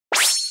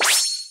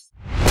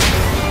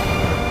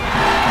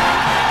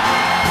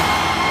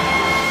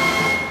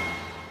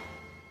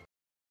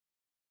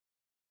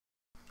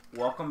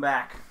Welcome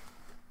back.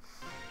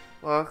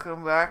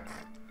 Welcome back.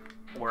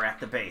 We're at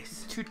the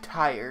base. Too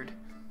tired.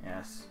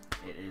 Yes,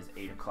 it is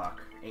 8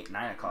 o'clock.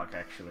 9 o'clock,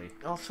 actually.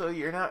 Also,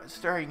 you're not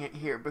starting it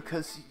here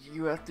because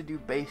you have to do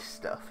base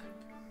stuff.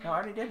 No, I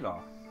already did it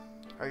all.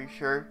 Are you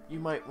sure? You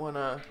might want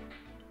to...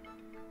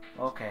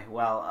 Okay,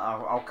 well,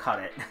 I'll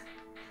cut it.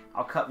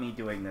 I'll cut me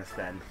doing this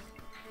then.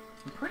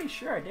 I'm pretty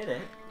sure I did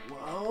it.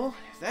 Well,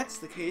 if that's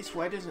the case,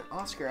 why doesn't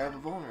Oscar have a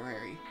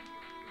vulnerary?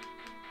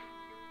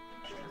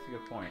 That's a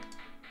good point.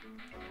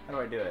 How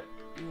do I do it?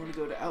 You want to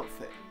go to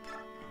outfit.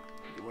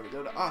 You want to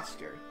go to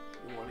Oscar.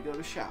 You want to go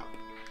to shop.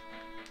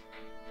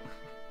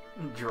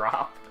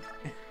 Drop?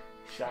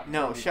 Shop?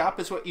 No, shop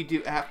is what you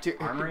do after...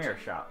 Armory or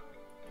shop?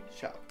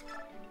 Shop.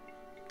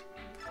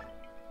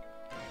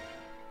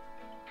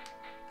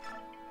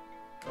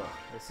 Ugh,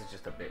 this is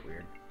just a bit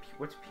weird.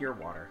 What's pure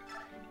water?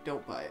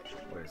 Don't buy it.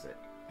 What is it?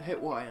 Hit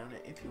Y on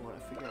it if you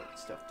want to figure out what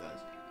stuff does.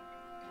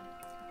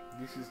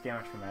 Reduces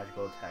damage from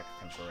magical attacks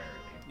temporarily.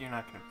 You're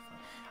not going to...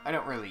 I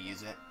don't really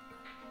use it.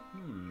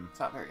 It's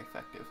not very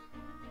effective.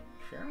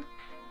 Sure?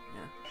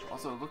 Yeah.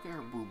 Also, look at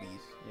her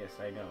boobies. Yes,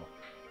 I know.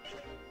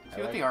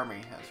 See what the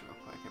armory has real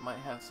quick. It might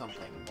have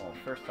something. Well,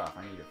 first off,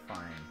 I need to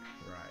find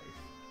Rise.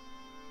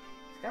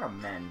 He's got a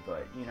mend,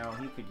 but, you know,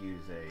 he could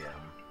use a,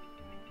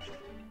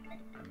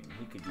 I mean,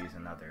 he could use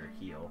another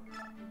heal.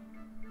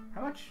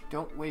 How much?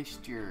 Don't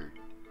waste your...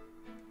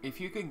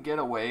 If you can get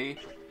away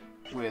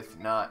with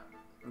not...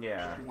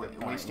 Yeah,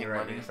 wasting right,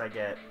 money. because I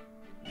get...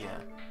 Yeah.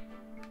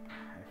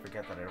 I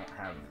forget that I don't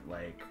have,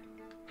 like,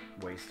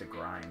 ways to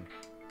grind.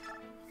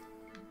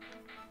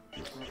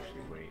 Actually,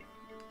 wait.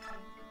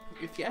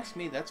 If you ask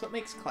me, that's what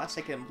makes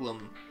classic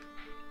Emblem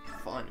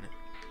fun.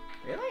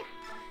 Really?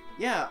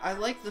 Yeah, I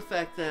like the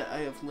fact that I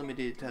have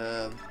limited,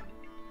 that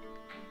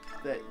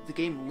the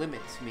game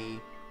limits me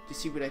to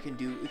see what I can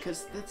do,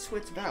 because that's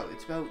what it's about.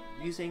 It's about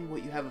using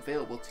what you have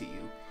available to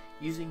you,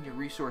 using your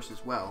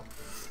resources well.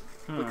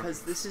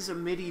 Because this is a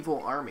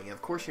medieval army.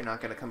 Of course you're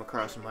not going to come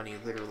across money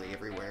literally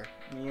everywhere.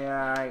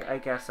 Yeah, I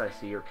guess I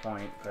see your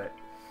point, but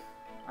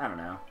I don't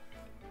know.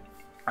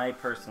 I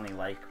personally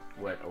like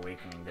what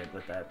Awakening did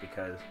with that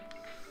because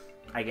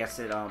I guess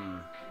it,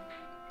 I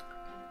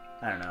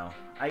don't know.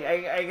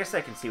 I guess I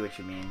can see what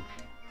you mean.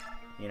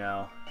 You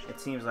know, it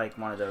seems like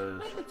one of those...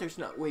 Not that there's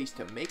not ways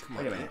to make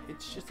money. Wait a minute.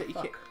 It's just that you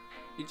can't...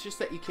 It's just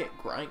that you can't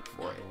grind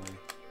for it.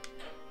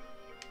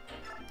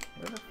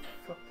 Where the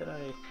fuck did I...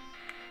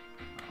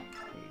 Oh,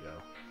 there you go.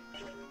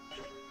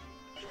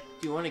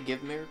 Do you want to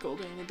give Miracle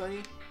to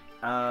anybody?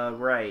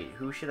 Right.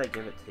 Who should I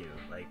give it to?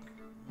 Like,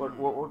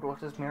 what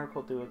does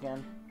Miracle do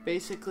again?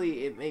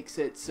 Basically, it makes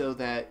it so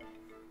that...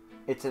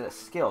 It's a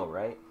skill,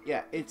 right?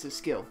 Yeah, it's a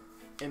skill.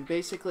 And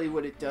basically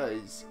what it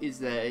does is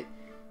that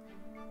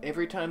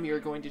every time you're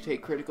going to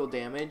take critical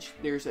damage,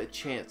 there's a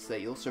chance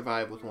that you'll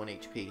survive with 1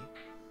 HP.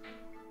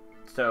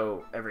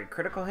 So, every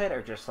critical hit,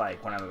 or just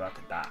like when I'm about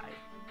to die?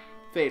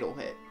 Fatal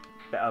hit.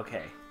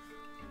 Okay.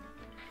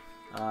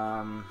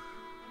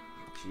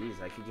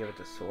 Jeez, I could give it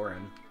to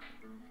Soren.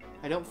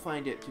 I don't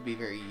find it to be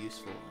very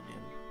useful on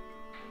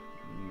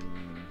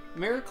him.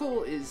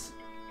 Miracle is...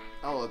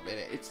 I'll admit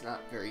it, it's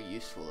not very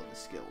useful of a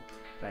skill.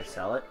 Can I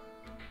sell it?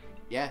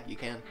 Yeah, you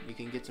can. You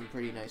can get some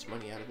pretty nice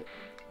money out of it.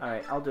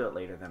 Alright, I'll do it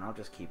later then. I'll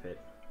just keep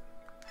it.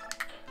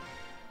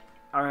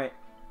 Alright.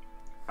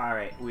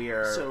 Alright, we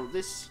are... So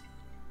this...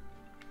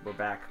 We're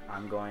back.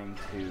 I'm going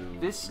to...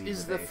 This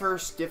is the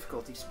first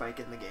difficulty spike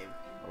in the game.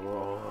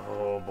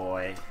 Oh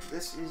boy.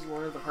 This is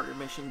one of the harder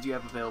missions you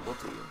have available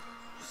to you.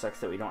 Sucks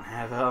that we don't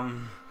have,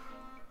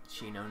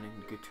 Shinon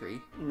and Gutri.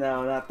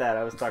 No, not that.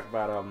 I was talking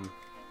about,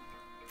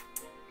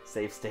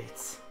 save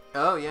states.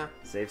 Oh, yeah.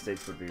 Save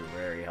states would be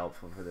very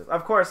helpful for this.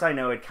 Of course, I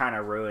know it kind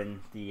of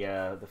ruined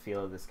the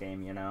feel of this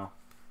game, you know?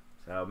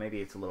 So maybe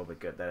it's a little bit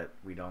good that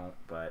we don't,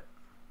 but...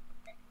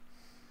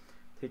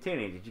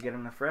 Titania, did you get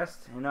enough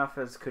rest? Enough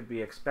as could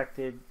be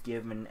expected,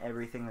 given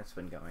everything that's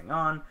been going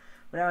on.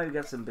 But now we've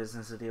got some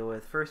business to deal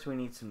with. First, we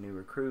need some new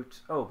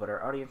recruits. Oh, but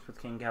our audience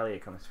with King Gallia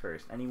comes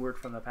first. Any word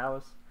from the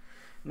palace?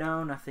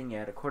 No, nothing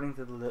yet. According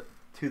to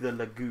the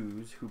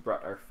Lagoos who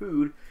brought our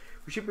food,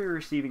 we should be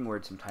receiving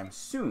word sometime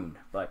soon.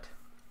 But,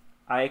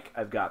 Ike,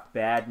 I've got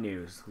bad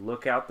news.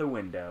 Look out the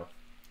window.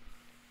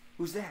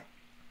 Who's that?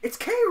 It's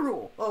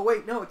K-Rool! Oh,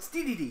 wait, no, it's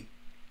DDD.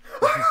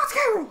 Oh, no, it's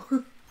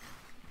K-Rool!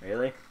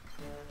 Really?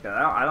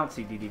 I don't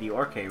see DDD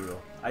or K-Rool.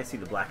 I see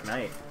the Black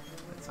Knight.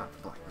 That's not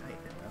the Black Knight.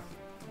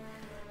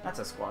 That's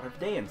a squad of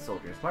Dayan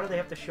soldiers. Why do they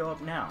have to show up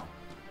now?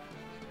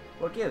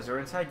 What gives? We're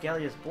inside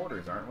Gallia's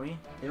borders, aren't we?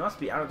 They must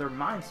be out of their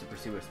minds to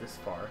pursue us this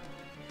far.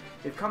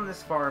 They've come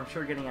this far, I'm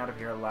sure getting out of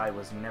here alive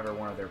was never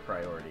one of their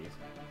priorities.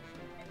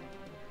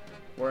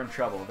 We're in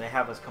trouble. They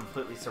have us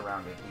completely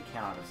surrounded. We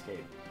cannot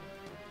escape.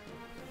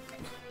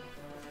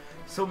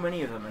 So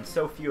many of them and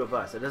so few of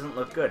us. It doesn't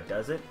look good,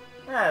 does it?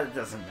 It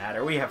doesn't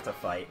matter. We have to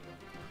fight.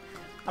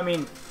 I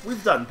mean,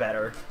 we've done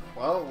better.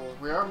 Well,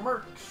 we are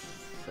mercs.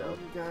 So, what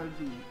we gotta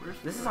do?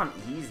 This is on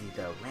easy,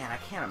 though. Man, I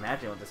can't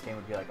imagine what this game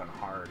would be like on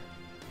hard.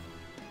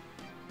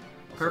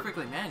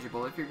 Perfectly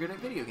manageable if you're good at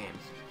video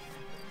games.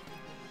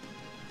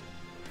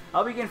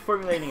 I'll begin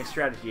formulating a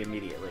strategy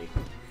immediately.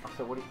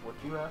 Also, what do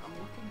you have? I'm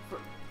looking for...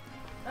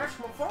 That's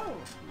my phone!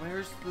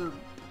 Where's the...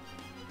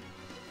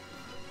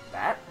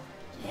 That?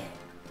 Yeah.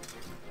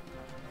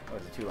 Oh,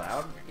 is it too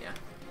loud? Yeah.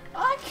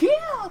 I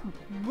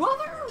can't!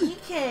 Brother!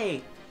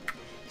 EK!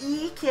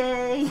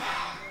 EK!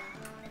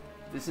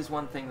 This is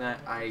one thing that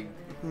I'm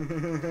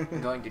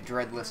going to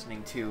dread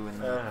listening to in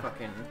the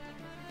fucking...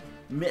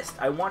 Mist,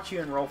 I want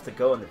you and Rolf to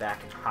go in the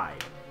back and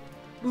hide.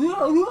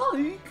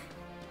 Ike!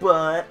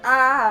 But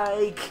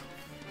Ike!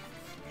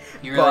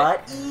 You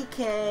But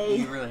EK!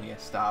 You really need to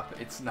stop.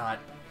 It's not...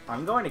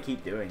 I'm going to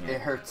keep doing it.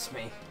 It hurts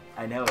me.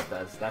 I know it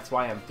does. That's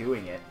why I'm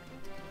doing it.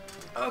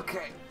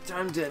 Okay,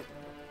 time to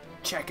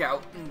check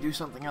out and do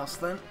something else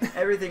then.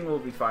 Everything will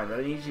be fine, but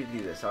I need you to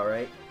do this,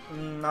 alright?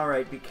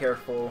 Alright, be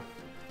careful. ...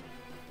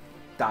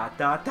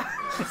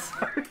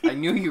 Sorry. I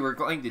knew you were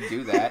going to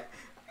do that.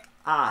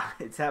 Ah,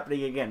 it's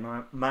happening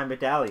again. My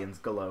medallion's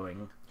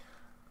glowing.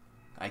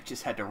 I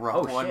just had to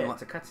rub one... Oh shit,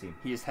 it's a cutscene.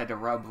 He just had to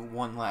rub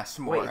one last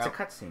more Wait, it's out. a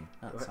cutscene.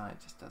 No, it's not. It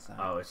just does that.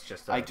 Oh, it's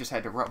just I just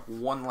had to rub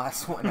one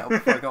last one out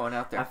before going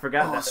out there. I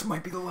forgot that. This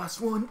might be the last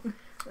one.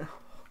 If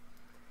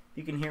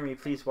you can hear me,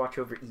 please watch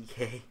over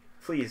EK.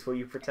 Please, will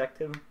you protect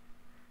him?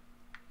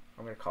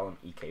 I'm gonna call him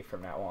EK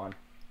from now on.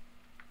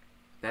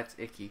 That's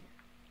icky.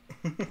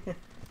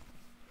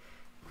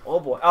 Oh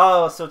boy.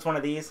 Oh, so it's one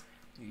of these?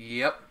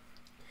 Yep.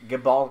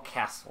 Gabal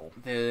Castle.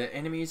 The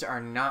enemies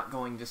are not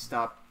going to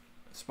stop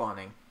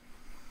spawning.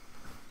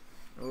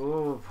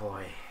 Oh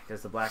boy.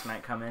 Does the Black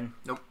Knight come in?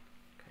 Nope.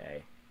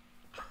 Okay.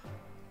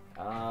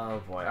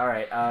 Oh boy.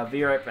 Alright,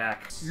 be right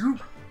back. You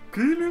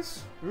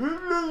penis?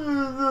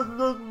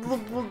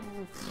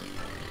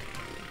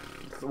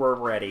 We're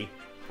ready.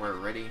 We're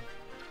ready.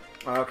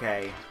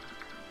 Okay.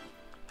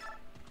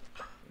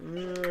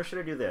 Or should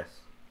I do this?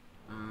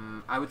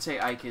 I would say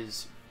Ike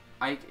is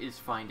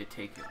fine to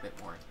take a bit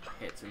more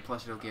hits, and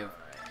plus it'll give...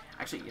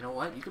 Actually, you know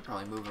what? You could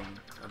probably move him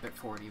a bit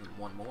forward even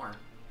one more,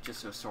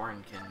 just so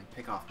Soren can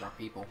pick off more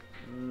people.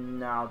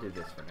 No, I'll do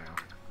this for now.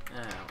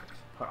 That works.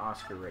 Put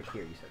Oscar right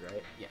here, you said,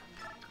 right? Yeah.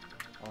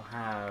 I'll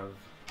have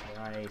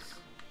Rice.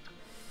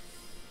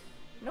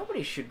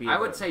 Nobody should be I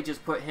able would say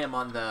just put him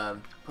on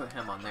there,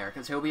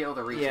 because he'll be able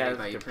to reach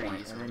anybody pretty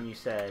easily. And then you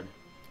said...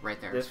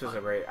 Right there. This was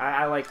a great...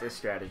 I like this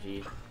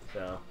strategy,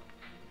 so...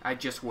 I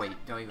just wait.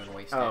 Don't even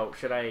waste it. Oh,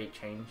 should I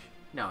change?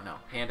 No.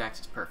 Hand axe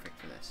is perfect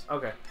for this.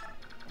 Okay.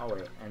 I'll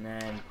wait. And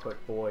then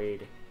put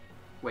Boyd...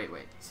 Wait.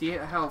 See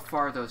how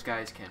far those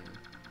guys can...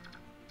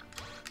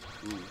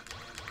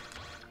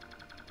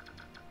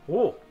 Ooh.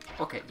 Ooh!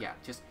 Okay, yeah.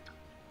 Just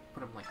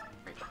put him, like,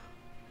 right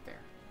there.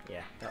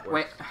 Yeah, that works.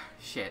 Wait.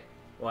 Shit.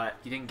 What?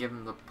 You didn't give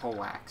him the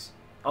pole axe.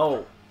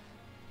 Oh.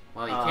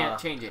 Well, you can't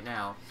change it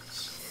now.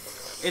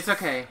 It's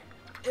okay.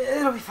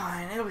 It'll be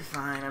fine. It'll be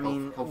fine. I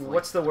mean, hopefully.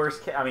 what's the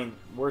worst case? I mean,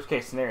 worst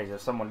case scenario is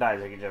if someone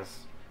dies, I can just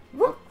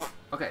whoop,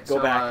 okay,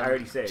 go back. I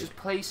already saved. Just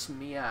place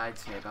Mia, I'd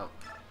say about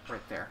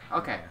right there.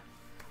 Okay.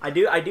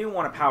 Yeah. I do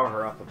want to power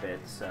her up a bit.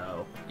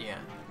 So yeah.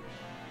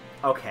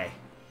 Okay.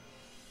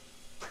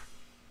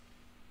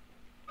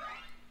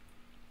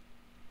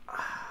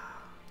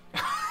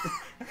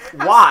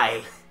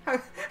 Why?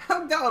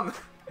 How dumb!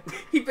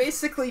 He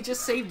basically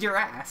just saved your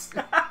ass.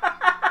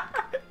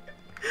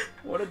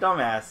 What a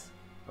dumbass.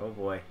 Oh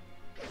boy.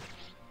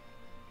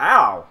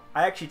 Ow!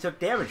 I actually took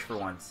damage for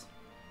once.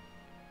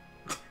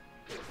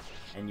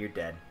 And you're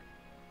dead.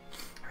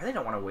 I really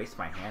don't want to waste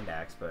my hand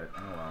axe, but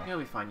oh well. You'll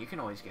be fine. You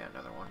can always get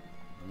another one.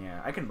 Yeah,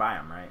 I can buy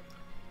them, right?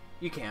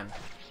 You can.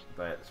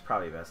 But it's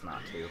probably best not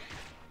to.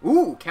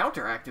 Ooh,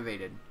 counter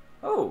activated.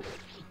 Oh,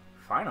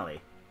 finally.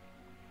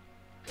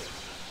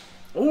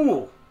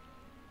 Ooh!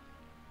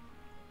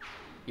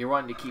 You're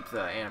wanting to keep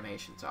the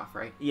animations off,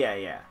 right?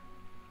 Yeah.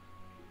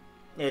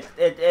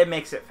 It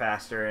makes it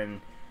faster, and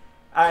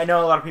I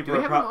know a lot of people Do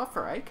we have them off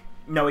for Ike?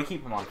 No, we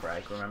keep them on for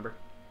Ike, remember?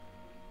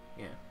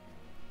 Yeah.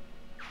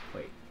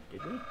 Wait,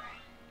 did we?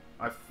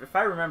 If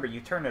I remember, you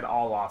turned it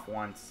all off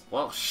once.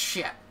 Well,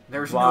 shit.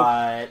 There's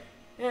no...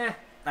 Eh.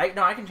 I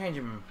can change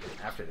them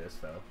after this,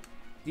 though.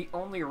 The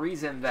only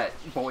reason that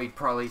Boyd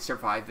probably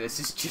survived this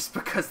is just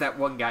because that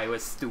one guy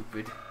was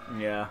stupid.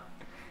 Yeah.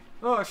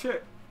 Oh,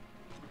 shit.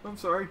 I'm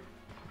sorry.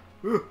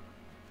 Uh-oh.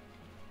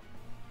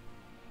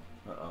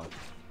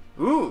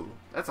 Ooh,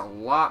 that's a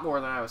lot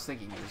more than I was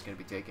thinking he was going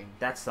to be taking.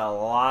 That's a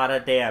lot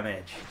of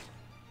damage.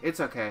 It's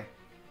okay.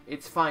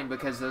 It's fine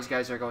because those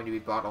guys are going to be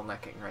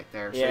bottlenecking right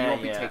there, so yeah, you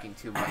won't be taking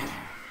too much.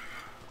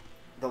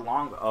 The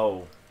long...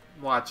 Oh.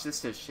 Watch,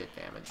 this does shit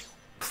damage.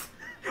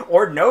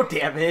 Or no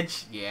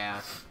damage.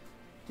 Yeah.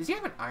 Does he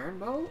have an iron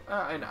bow?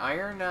 An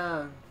iron,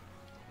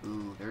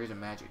 Ooh, there is a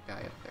magic guy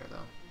up there,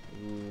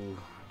 though. Ooh, I'm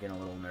getting a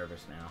little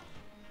nervous now.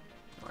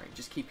 Alright,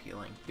 just keep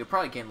healing. You'll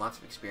probably gain lots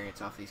of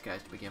experience off these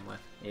guys to begin with.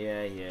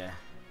 Yeah.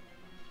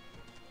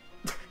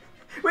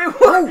 Wait, what?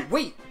 Oh,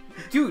 wait!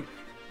 Dude,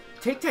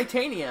 take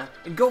Titania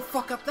and go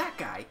fuck up that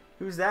guy.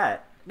 Who's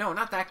that? No,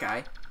 not that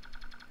guy.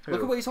 Who?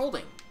 Look at what he's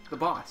holding. The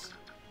boss.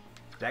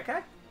 That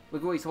guy?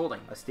 Look at what he's holding.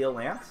 A steel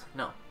lance?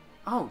 No.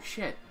 Oh,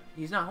 shit.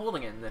 He's not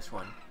holding it in this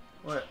one.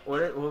 What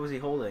was he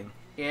holding?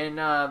 In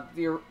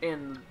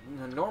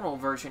the normal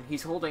version,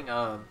 he's holding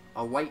a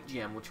white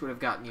gem, which would have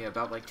gotten you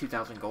about like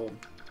 2,000 gold.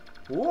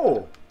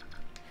 Ooh.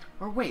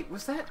 Or wait,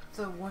 was that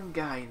the one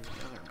guy in the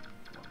other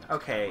one?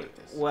 Okay, Like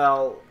this?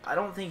 well, I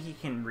don't think he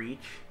can reach.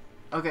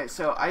 Okay,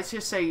 so I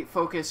just say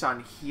focus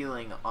on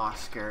healing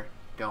Oscar.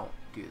 Don't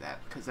do that,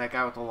 because that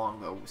guy with the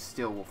longbow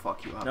still will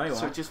fuck you up. No, he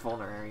so won't. just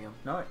vulnerary him.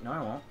 No,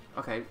 I won't.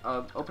 Okay,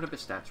 open up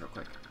his stats real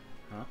quick.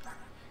 Huh?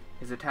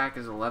 His attack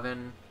is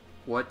 11.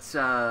 What's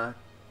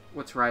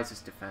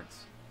Rise's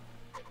defense?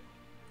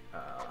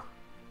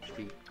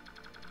 B.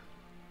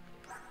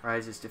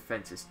 Rise's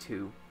defense is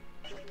 2.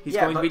 He's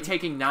Yeah, going to but- be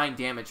taking 9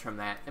 damage from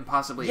that, and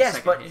possibly a Yes,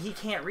 second but hit. he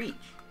can't reach.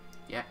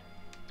 Yeah.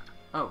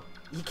 Oh.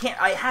 He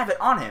can't. I have it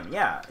on him.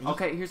 Yeah.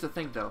 Okay, here's the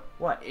thing, though.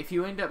 What? If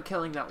you end up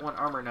killing that one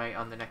armor knight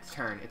on the next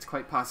turn, it's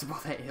quite possible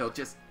that he'll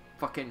just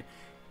fucking...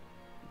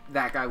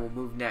 That guy will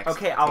move next.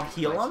 Okay, I'll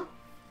heal him,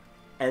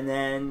 and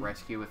then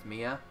Rescue with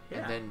Mia, Yeah.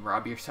 and then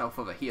rob yourself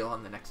of a heal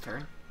on the next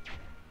turn.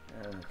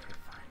 Okay,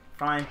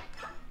 fine.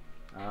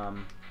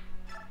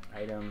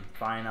 Item.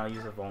 Fine. I'll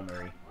use a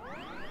vulnerary.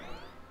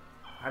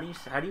 How do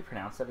you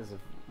pronounce that as a?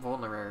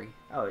 Vulnerary.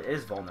 Oh, it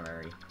is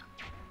vulnerary.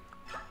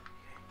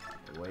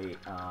 Wait.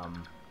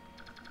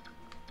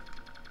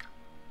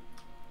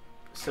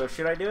 So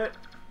should I do it?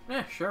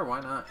 Yeah, sure,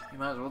 why not? You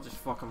might as well just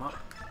fuck him up.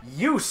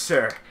 You,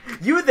 sir.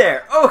 You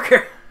there,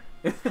 ogre.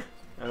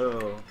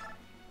 Oh.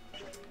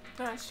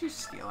 Let's use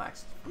Steel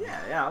Axe.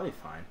 Yeah, I'll be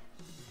fine.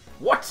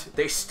 What?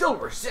 They still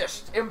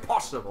resist?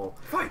 Impossible.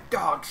 Fight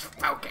dogs,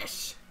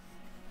 focus!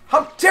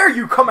 How dare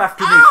you come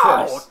after me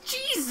Oh, first?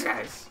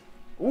 Jesus!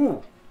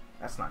 Ooh,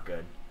 that's not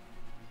good.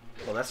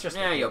 Well, that's just.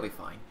 Yeah, you'll be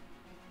fine.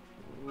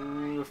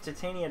 Ooh, if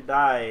Titania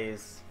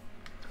dies.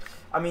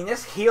 I mean,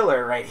 this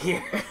healer right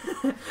here.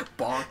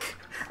 Bonk.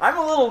 I'm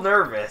a little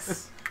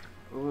nervous.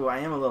 Ooh, I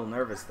am a little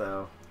nervous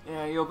though.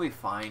 Yeah, you'll be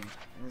fine.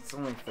 It's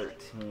only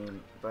 13,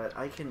 but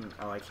I can.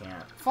 Oh, I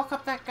can't. Fuck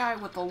up that guy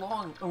with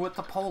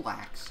the pole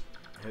axe.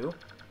 Who?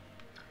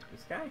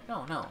 This guy?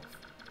 No.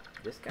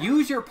 This guy?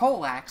 Use your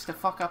pole axe to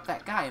fuck up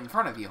that guy in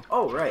front of you.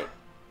 Oh, right.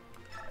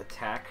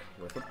 Attack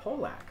with a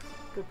poleaxe.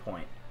 Good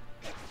point.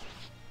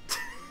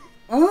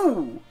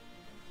 Ooh!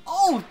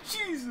 Oh,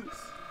 Jesus!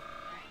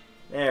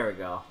 There we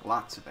go.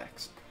 Lots of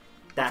exp.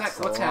 That's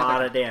What's a that lot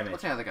other- of damage.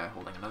 What's the other guy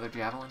holding? Another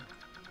javelin?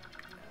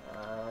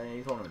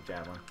 He's holding a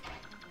javelin.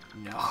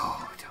 No,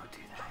 don't do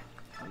that.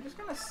 I'm just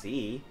gonna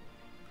see.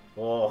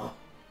 Oh.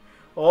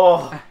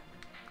 Oh.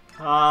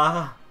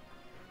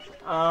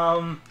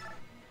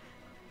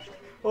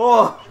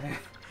 Oh.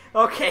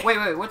 Okay.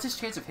 Wait, what's his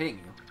chance of hitting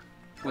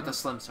you? With a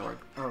slim sword.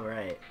 All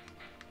right.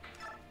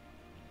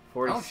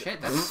 40. Oh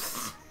shit,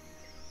 that's...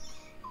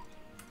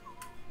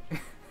 I'm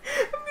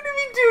gonna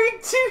be doing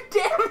 2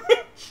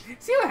 damage.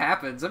 See what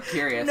happens, I'm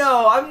curious.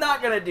 No, I'm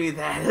not gonna do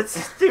that. That's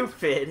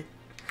stupid.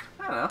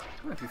 I don't know,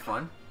 it might be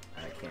fun.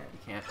 I can't. You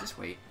can't, just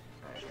wait.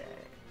 Okay.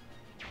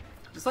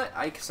 Just let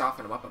Ike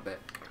soften him up a bit.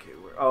 Okay.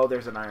 Oh,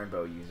 there's an iron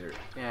bow user.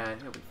 Yeah,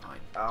 he'll be fine.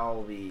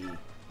 I'll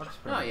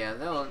just put Oh him-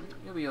 yeah,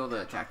 you'll be able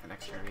to attack the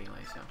next turn anyway,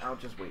 so... I'll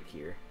just wait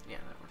here. Yeah,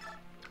 that works.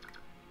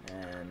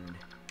 And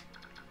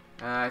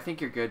I think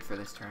you're good for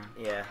this turn.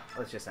 yeah,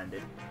 let's just end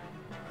it.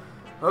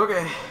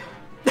 Okay.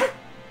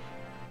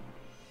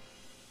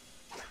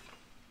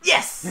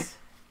 Yes!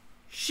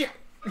 Shit!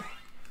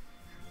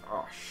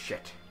 Oh,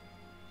 shit.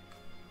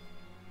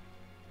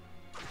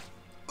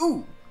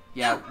 Ooh!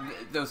 Yeah,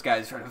 those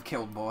guys sort of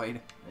killed Boyd.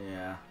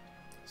 Yeah.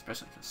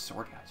 Especially the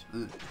sword guys.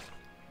 Ugh.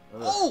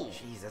 Ugh, Oh!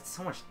 Jeez, that's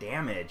so much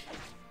damage.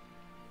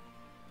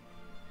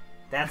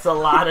 That's a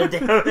lot of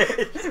damage.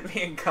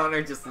 Me and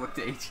Connor just looked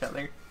at each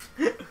other.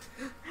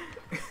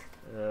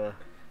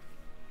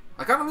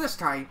 I got him this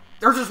time.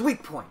 There's his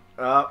weak point.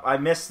 I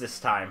missed this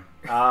time.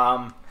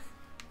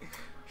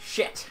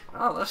 Shit.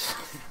 Oh, that's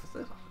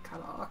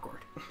kind of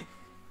awkward.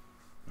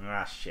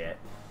 Ah, shit.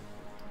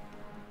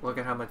 Look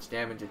at how much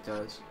damage it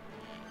does.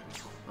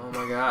 Oh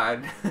my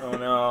god. Oh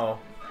no.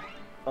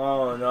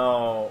 Oh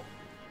no.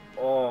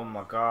 Oh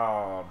my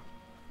god.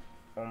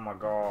 Oh my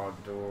god,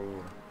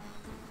 dude.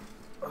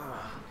 Ugh.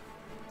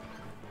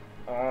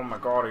 Oh my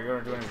god, are you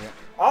gonna do anything?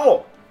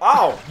 Oh!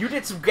 Oh! You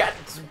did some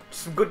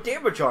good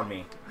damage on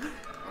me.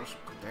 That's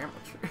good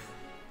damage.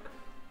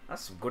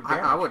 That's some good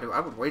damage. I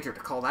would wager to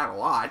call that a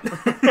lot.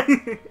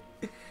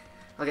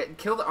 Okay,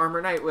 kill the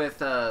armor knight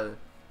with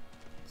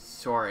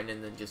Soren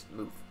and then just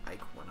move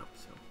Ike one up.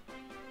 So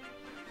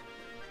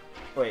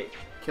Wait.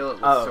 kill it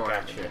with Oh, Soren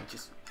gotcha. and then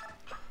just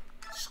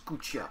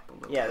scooch you up a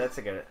little. Yeah, that's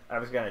a good. I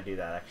was gonna do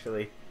that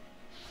actually.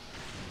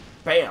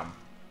 Bam.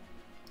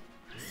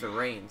 It's the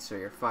rain, so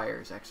your fire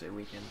is actually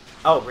weakened.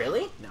 Oh,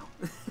 really? No.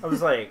 I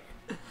was like,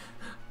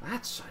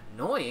 That's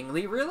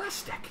annoyingly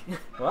realistic.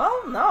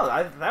 well, no,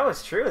 that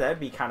was true. That'd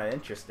be kind of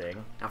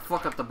interesting. Now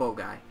fuck up the bow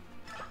guy.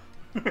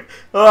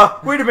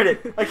 Wait a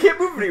minute! I can't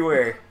move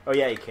anywhere. Oh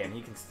yeah, he can.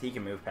 He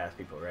can move past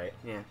people, right?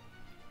 Yeah.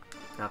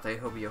 Not that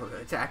he'll be able to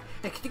attack.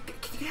 Hey, can you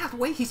get out of the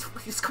way? He's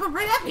coming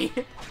right at me.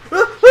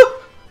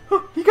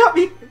 He got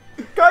me,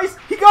 guys.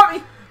 He got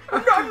me.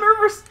 I'm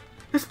nervous.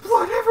 There's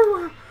blood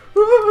everywhere.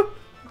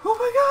 Oh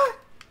my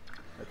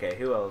god.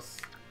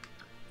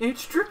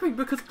 attack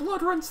me because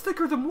blood runs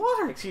thicker than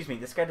water. Excuse me,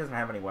 this guy doesn't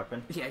have any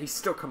weapon. Yeah, he's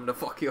still coming to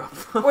fuck you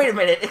up. Wait a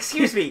minute,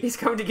 excuse me. He's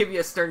coming to give you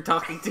a stern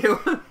talking to.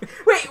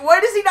 Wait, why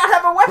does he not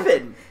have a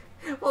weapon?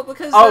 Well,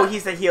 because... Oh,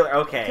 he's a healer,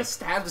 okay. Because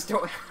stabs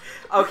don't...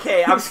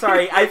 Okay, I'm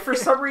sorry. I, for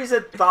some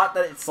reason, thought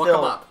that it's Fuck still...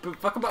 him up.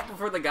 Fuck him up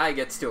before the guy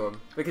gets to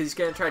him. Because he's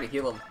gonna try to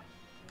heal him.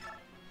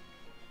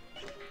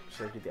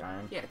 Should I do the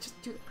iron? Yeah,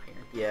 just do the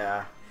iron.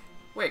 Yeah.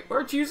 Wait,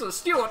 where'd you use the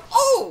steel one?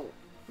 Oh!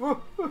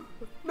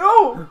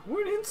 No!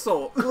 What an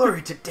insult.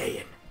 Glory to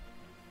Dayan.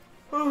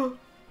 Oh,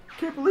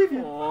 can't believe you.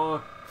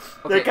 Aww.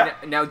 Okay,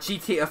 now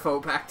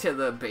GTFO back to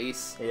the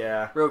base.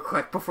 Yeah. Real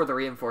quick before the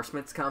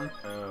reinforcements come.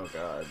 Oh,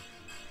 God.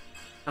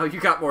 Oh, you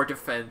got more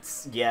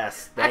defense.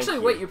 Yes, Actually,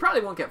 you. wait, you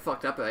probably won't get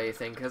fucked up by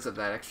anything because of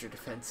that extra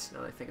defense,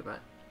 now that I think about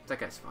it. That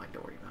guy's fine,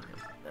 don't worry about him.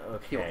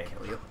 Okay. He won't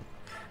kill you.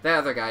 That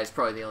other guy is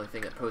probably the only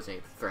thing that poses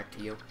any threat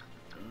to you.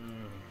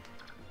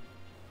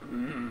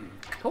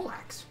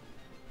 Poleaxe.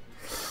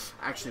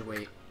 Actually,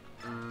 wait.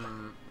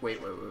 Wait.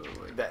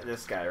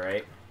 This guy,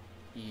 right?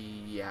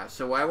 Yeah,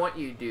 so what I want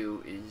you to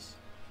do is...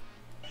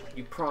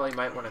 You probably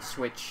might want to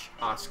switch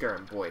Oscar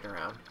and Boyd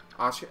around.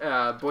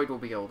 Boyd will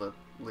be able to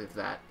live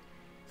that.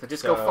 So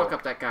just go fuck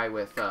up that guy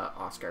with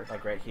Oscar.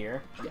 Like right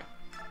here? Yeah.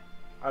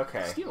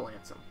 Okay. Steel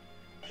lance him.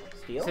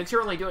 Steel? Since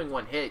you're only doing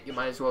one hit, you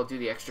might as well do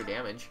the extra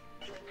damage.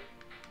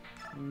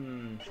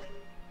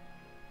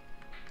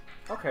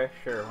 Okay,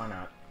 sure, why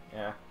not?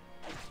 Yeah.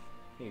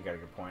 You got a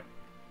good point.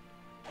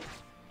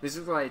 This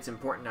is why it's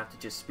important not to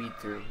just speed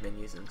through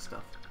menus and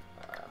stuff.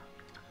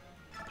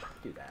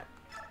 Do that.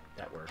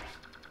 That works.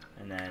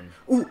 And then...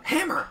 Ooh,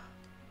 hammer!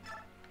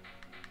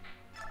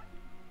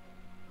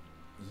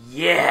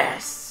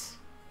 Yes!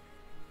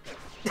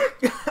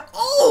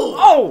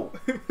 Oh!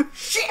 Oh!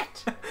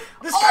 Shit!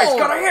 This guy's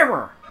got a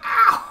hammer!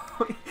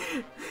 Ow!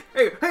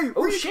 Hey!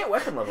 Oh shit,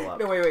 weapon level up.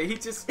 No, wait, he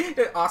just...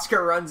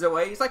 Oscar runs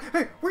away. He's like,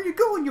 hey, where you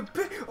going, you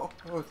bitch?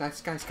 Oh,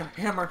 that guy's got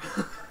a hammer.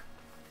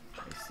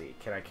 Let me see,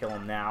 can I kill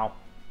him now?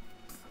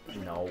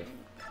 No.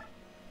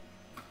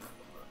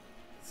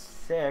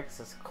 6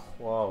 is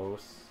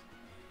close.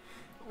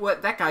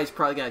 What? That guy's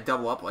probably gonna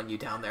double up on you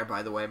down there,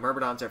 by the way.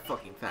 Myrmidons are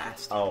fucking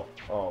fast. Oh,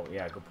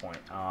 yeah, good point.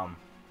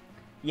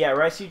 Yeah,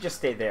 Rice, you just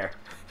stay there.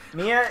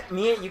 Mia,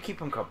 you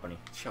keep him company.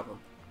 Shove him.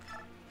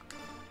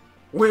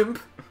 Wimp!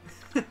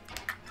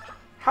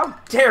 How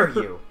dare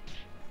you?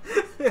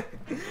 What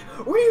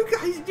are you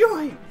guys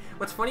doing?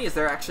 What's funny is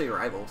they're actually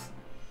rivals.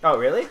 Oh,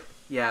 really?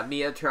 Yeah,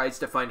 Mia tries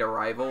to find a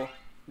rival.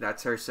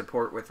 That's her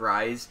support with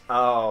Rise.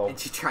 Oh. And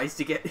she tries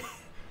to get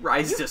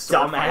Rise to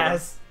sword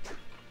dumbass.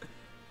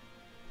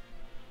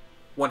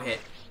 One hit.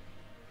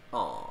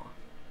 Aw.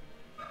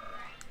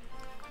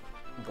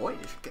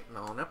 Boyd is getting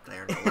on up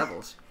there in the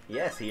levels.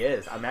 Yes, he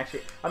is.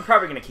 I'm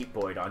probably gonna keep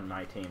Boyd on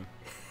my team.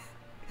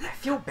 I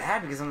feel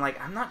bad because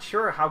I'm not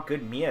sure how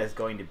good Mia is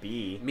going to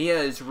be. Mia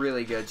is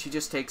really good. She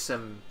just takes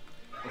some...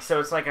 So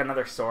it's like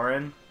another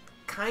Soren?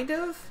 Kind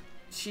of.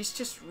 She's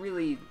just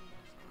really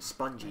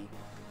spongy.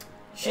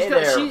 She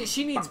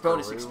needs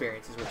bonus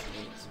experience is what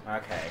she needs.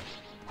 Okay.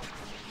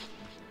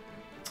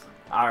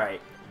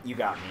 Alright, you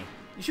got me.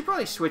 You should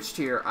probably switch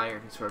to your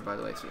iron sword, by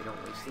the way, so you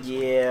don't waste this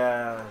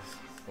Yeah, it's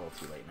a little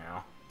too late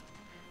now.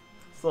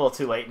 It's a little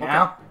too late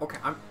now. Okay,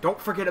 don't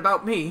forget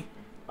about me.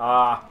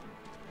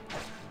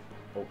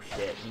 Oh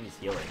shit, he needs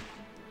healing.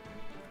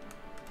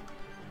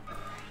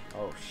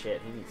 Oh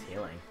shit, he needs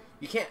healing.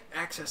 You can't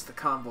access the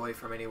convoy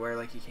from anywhere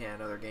like you can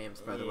in other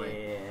games, by the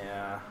way.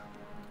 Yeah.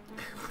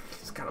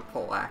 He's got a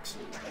poleaxe.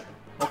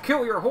 I'll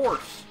kill your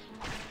horse.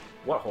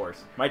 What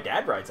horse? My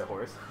dad rides a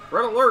horse.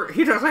 Red alert,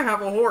 he doesn't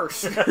have a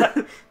horse.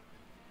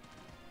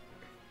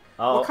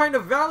 Oh. What kind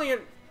of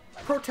valiant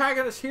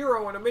protagonist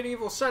hero in a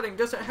medieval setting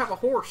doesn't have a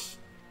horse?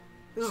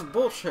 This is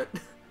bullshit.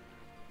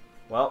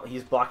 Well,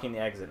 he's blocking the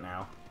exit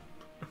now.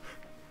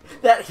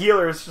 That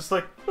healer is just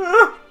like...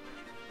 Ah!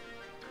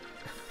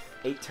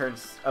 8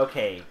 turns...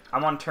 Okay,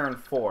 I'm on turn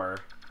 4.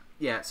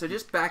 Yeah, so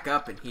just back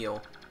up and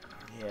heal.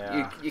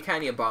 Yeah. You kind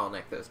of need to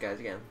bottleneck those guys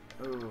again.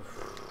 Oof.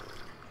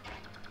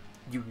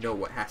 You know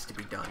what has to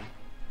be done.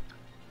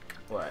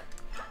 What?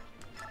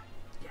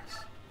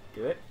 Yes.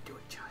 Do it? Do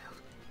it, child.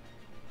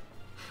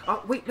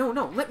 Oh, wait, no.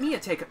 Let Mia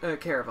take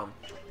care of him.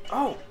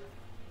 Oh!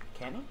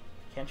 Can he?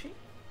 Can she?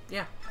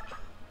 Yeah.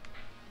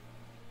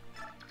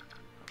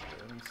 Okay,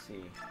 let me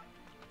see.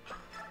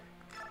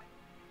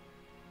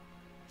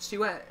 See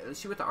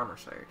what the armor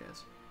slayer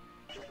does.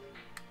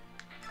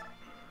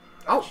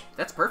 Oh,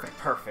 that's perfect.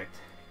 Perfect.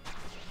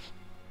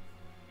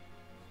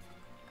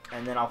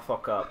 And then I'll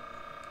fuck up.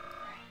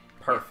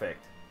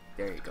 Perfect.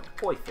 There you go.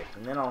 Perfect.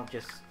 And then I'll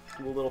just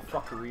do a little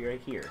fuckery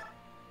right here.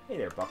 Hey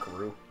there,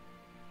 buckaroo.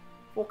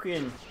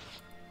 Fucking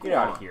get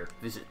out of here.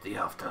 Visit the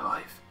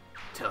afterlife.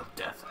 Tell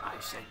death I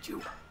sent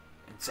you.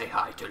 And say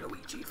hi to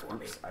Luigi for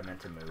me. I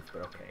meant to move,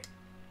 but okay.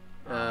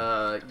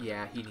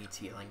 Yeah, he needs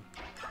healing.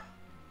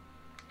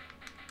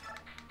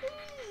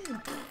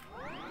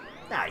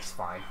 Nah, he's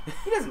fine.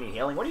 He doesn't need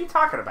healing. What are you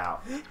talking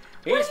about?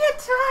 What are you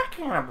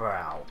talking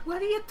about?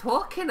 What are you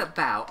talking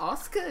about?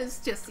 Oscar is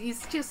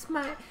he's just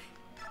my...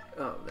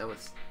 Oh, that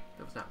was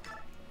not...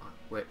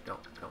 Wait, don't.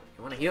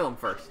 You want to heal him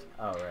first.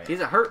 Oh, right.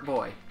 He's a hurt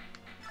boy.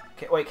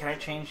 Wait, can I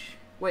change?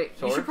 Wait,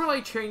 Swords? you should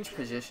probably change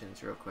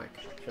positions real quick.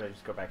 Should I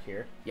just go back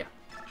here? Yeah.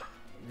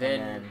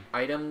 Then Then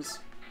items,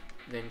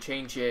 then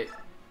change it.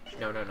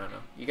 No.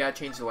 You gotta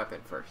change the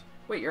weapon first.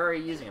 Wait, you're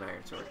already using an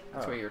iron sword.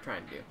 That's what you were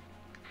trying to do.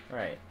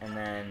 Right, and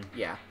then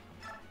Yeah.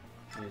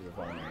 use the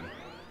vulnerary.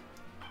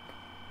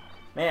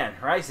 Man,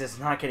 Rise is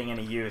not getting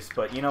any use,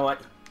 but you know what?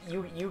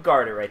 You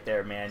guard it right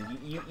there, man.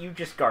 You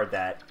just guard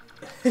that.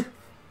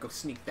 Go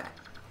sneak that.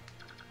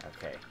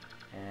 Okay,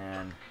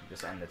 and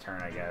just end the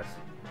turn, I guess.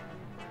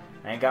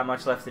 I ain't got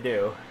much left to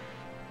do.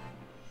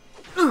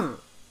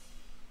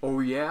 Oh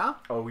yeah?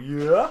 Oh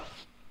yeah?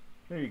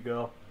 There you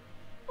go.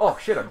 Oh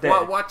shit, I'm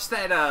dead. Watch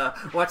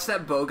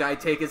that bow guy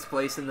take his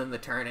place, and then the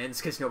turn ends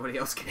because nobody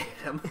else can hit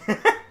him.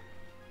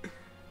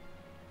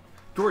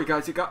 Don't worry,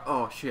 guys.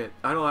 Oh shit!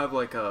 I don't have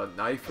like a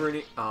knife or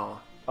any. Oh.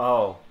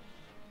 Oh.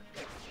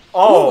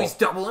 Oh! He's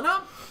doubling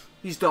up.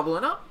 He's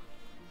doubling up.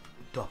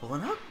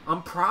 Doubling up?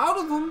 I'm proud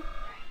of him.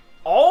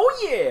 Oh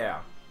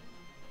yeah.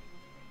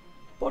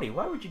 Buddy,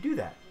 why would you do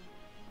that?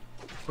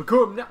 Look at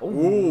him now.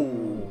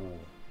 Ooh.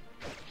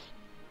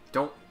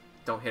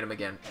 Don't hit him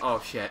again. Oh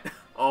shit.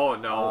 Oh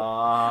no.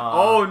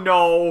 Oh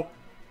no.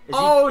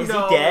 Is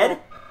he dead?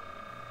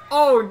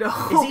 Oh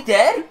no. Is he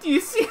dead? Do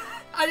you see?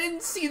 I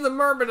didn't see the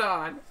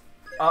Myrmidon.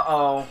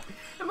 Uh-oh.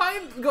 Am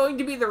I going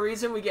to be the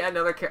reason we get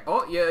another character?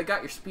 Oh, you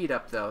got your speed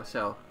up though,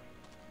 so.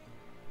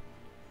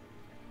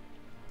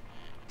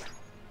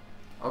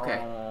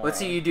 Okay. Let's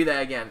see you do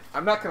that again.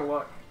 I'm not gonna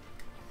look.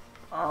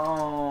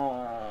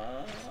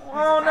 Oh.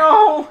 Oh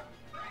no.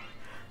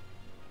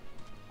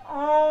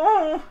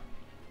 Oh.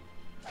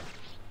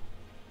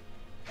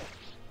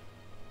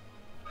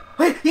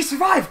 Wait, he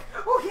survived!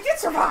 Oh, he did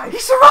survive! He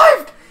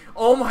survived!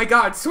 Oh my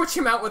god, switch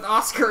him out with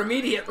Oscar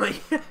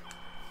immediately.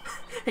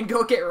 And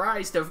go get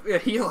Rise to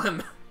heal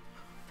him.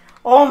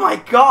 Oh my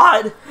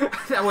god!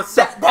 That was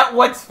so... that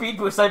one speed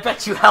boost, I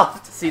bet you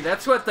helped. See,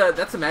 that's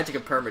the magic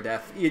of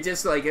permadeath. You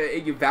just like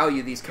you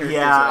value these characters.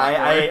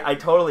 Yeah, I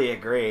totally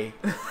agree.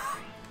 To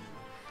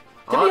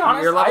be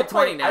honest, you're level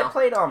 20 now. I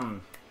played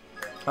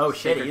Oh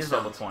shit, he is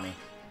level 20.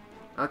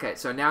 Okay,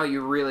 so now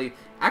you really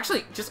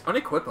actually just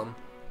unequip him,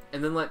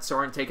 and then let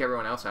Soren take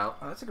everyone else out.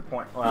 Oh, that's a good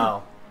point.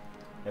 Well,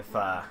 if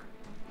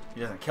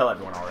he doesn't kill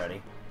everyone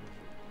already,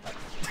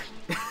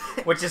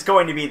 which is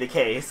going to be the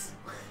case.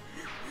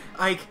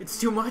 Ike, it's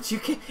too much. You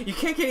can't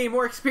get any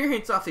more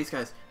experience off these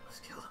guys. Let's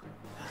kill them.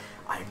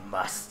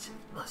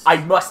 I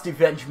must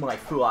avenge my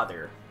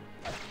father.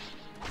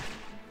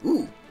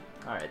 Ooh.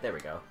 All right, there we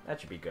go.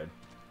 That should be good.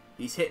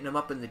 He's hitting them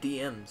up in the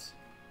DMs.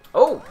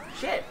 Oh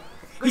shit!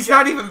 He's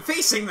not even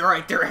facing the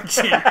right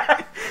direction.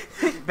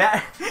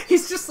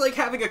 He's just like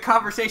having a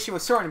conversation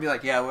with Soren and be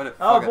like, "Yeah, what?"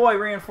 Oh boy,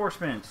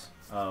 reinforcements.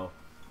 Oh.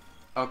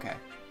 Okay.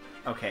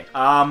 Okay.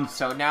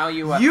 So now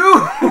you move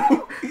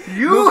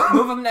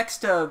him next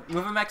to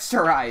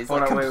Rise.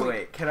 Hold on,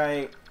 wait. Can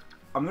I?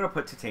 I'm gonna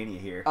put Titania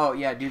here. Oh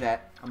yeah, do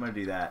that. I'm gonna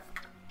do that.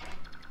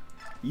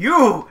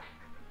 You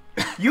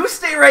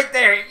stay right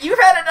there. You've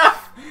had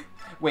enough.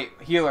 Wait,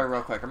 heal her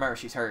real quick. Remember,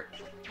 she's hurt.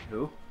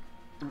 Who?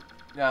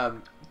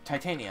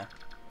 Titania.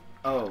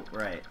 Oh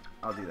right.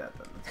 I'll do that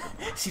then.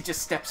 She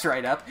just steps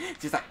right up.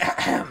 She's like,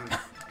 I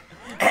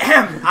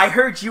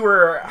heard you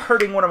were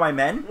hurting one of my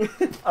men.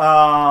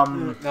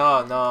 No,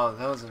 that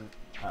wasn't.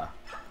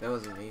 That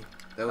wasn't me.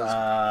 That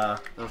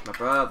was my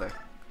brother.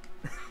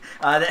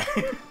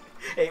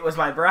 It was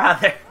my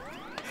brother.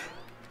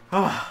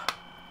 Oh,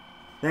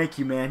 thank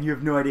you, man. You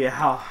have no idea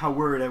how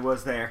worried I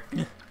was there.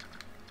 Wait,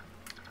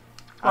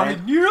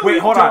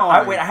 hold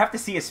on. Wait, I have to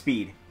see his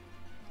speed.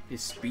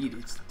 His speed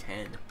is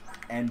 10.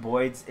 And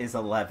Boyd's is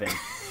 11.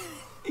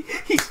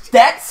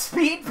 That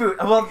speed boot.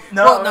 Well,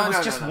 no, it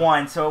was just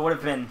one, so it would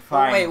have been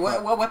fine. Wait,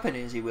 what weapon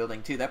is he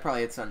wielding too? That probably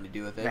had something to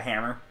do with it. The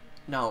hammer.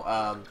 No.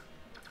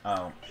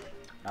 A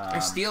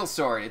steel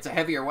sword. It's a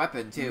heavier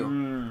weapon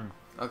too.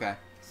 Okay.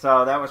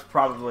 So that was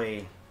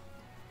probably.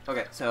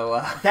 Okay,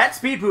 so that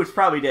speed boost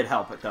probably did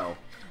help it though.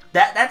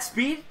 That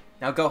speed.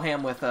 Now go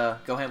ham with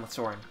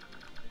Soren.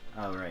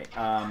 Oh right.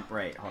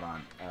 Right. Hold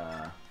on.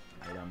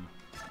 Item.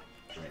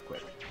 Right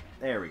quick.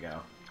 There we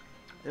go.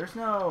 There's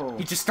no...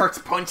 He just starts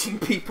punching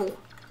people.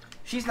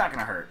 She's not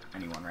gonna hurt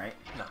anyone, right?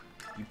 No.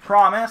 You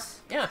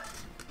promise? Yeah.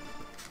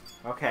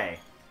 Okay.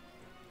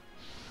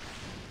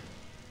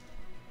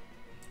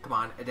 Come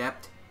on,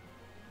 adept.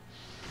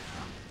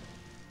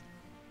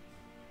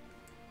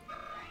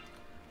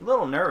 A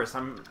little nervous.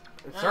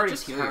 It's already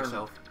just heal turned...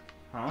 yourself.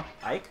 Huh?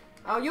 Ike?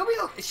 Oh, you'll be...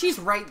 She's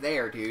right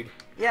there, dude.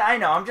 Yeah, I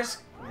know. I'm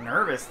just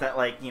nervous that,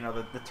 like,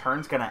 the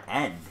turn's gonna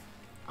end.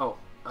 Oh,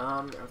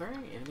 are there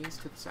any enemies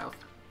to the south?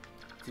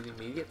 Do we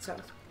immediate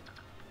south?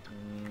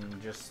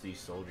 Just these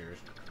soldiers.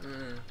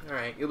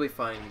 Alright, you'll be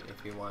fine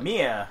if you want.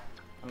 Mia!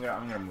 I'm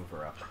gonna move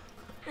her up.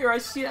 Here, I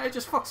see I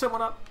just fucked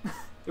someone up.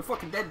 You're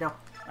fucking dead now.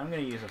 I'm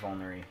gonna use a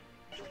vulnerary.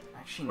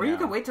 Actually, or you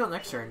could wait till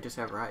next turn and just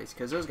have Rise,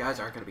 because those guys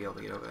aren't gonna be able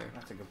to get over there.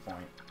 That's a good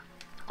point.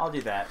 I'll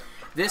do that.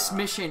 This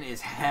mission is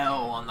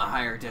hell on the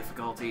higher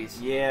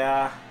difficulties.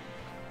 Yeah.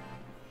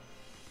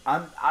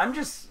 I'm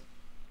just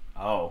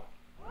Oh.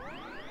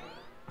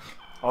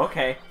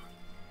 Okay.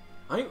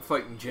 I ain't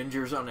fighting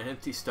gingers on an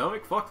empty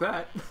stomach. Fuck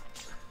that.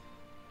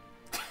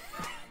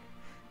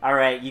 All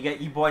right,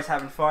 you boys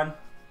having fun?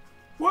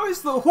 Why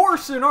is the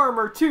horse in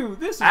armor too?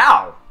 This is...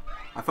 Ow!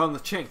 I found the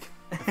chink.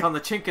 I found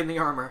the chink in the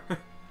armor.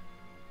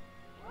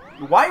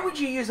 Why would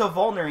you use a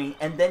vulnerary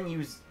and then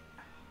use...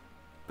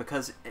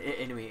 Because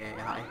enemy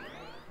AI.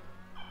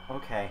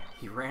 Okay.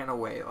 He ran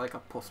away like a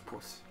puss.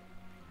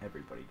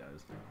 Everybody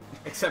does.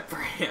 Except for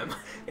him.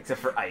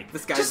 Except for Ike.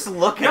 This guy. Just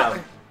look at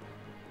him.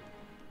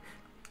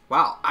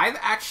 Wow, I've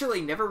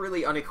actually never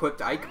really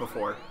unequipped Ike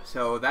before,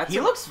 so that's... He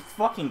looks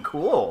fucking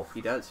cool.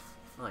 He does.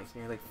 Like,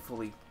 nearly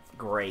fully...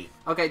 Great.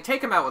 Okay,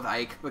 take him out with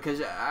Ike,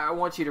 because I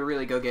want you to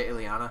really go get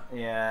Ileana.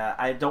 Yeah,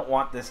 I don't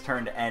want this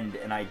turn to end,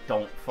 and I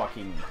don't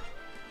fucking...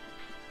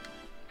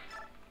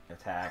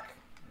 attack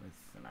with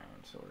an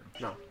iron sword.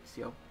 No,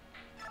 Steel.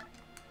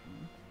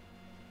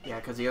 Yeah,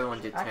 because the other one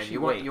did 10.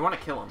 Actually, You want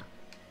to kill him.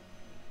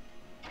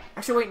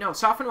 Actually, wait, no.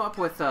 Soften him up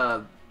with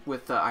the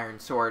iron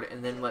sword,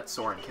 and then let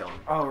Soren kill him.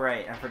 Oh,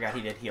 right. I forgot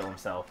he did heal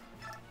himself.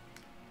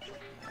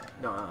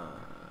 No,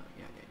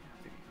 yeah.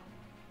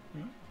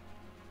 You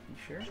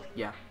sure?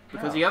 Yeah,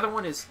 because Oh. the other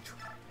one is...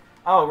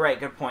 Oh, right.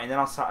 Good point. And then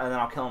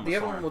I'll kill him with The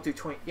other Soren. one will do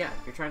 20... Yeah,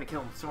 you're trying to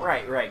kill him with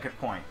Soren. Right. Good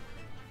point.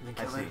 And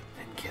I then see.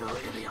 kill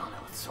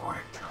Ileana with Soren.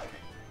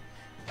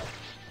 Okay.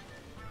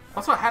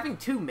 Also, having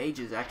 2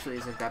 mages actually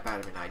isn't that bad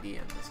of an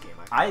idea in this game.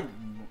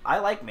 I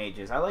like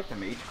mages. I like the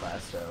mage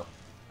class, so...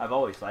 I've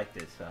always liked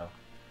it, so...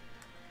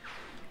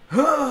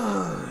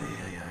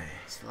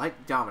 It's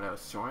like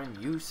dominoes, Soren.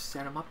 You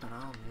set him up and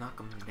I'll knock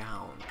him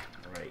down.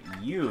 Right,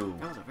 you...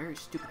 That was a very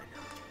stupid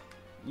analogy.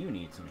 You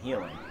need some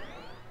healing.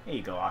 Here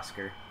you go,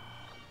 Oscar.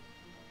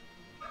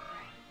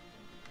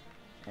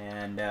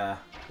 And,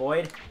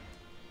 Boyd...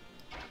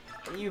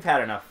 You've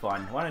had enough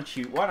fun. Why don't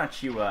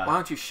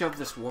you shove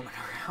this woman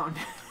around?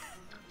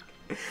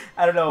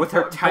 I don't know. With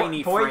her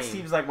tiny Boyd frame.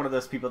 seems like one of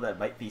those people that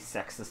might be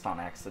sexist on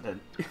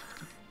accident.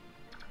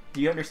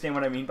 Do you understand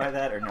what I mean by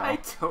that, or no? I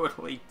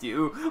totally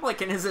do.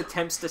 Like, in his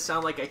attempts to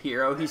sound like a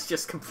hero, he's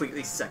just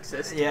completely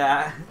sexist.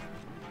 Yeah.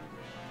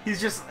 He's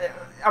just...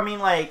 I mean,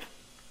 like...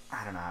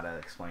 I don't know how to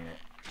explain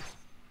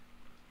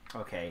it.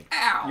 Okay.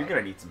 Ow! You're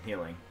gonna need some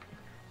healing.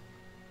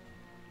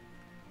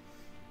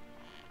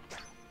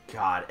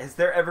 God, has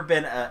there ever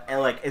been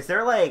is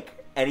there,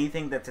 like,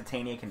 anything that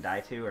Titania can die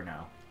to, or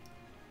no?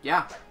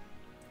 Yeah.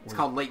 It's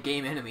called late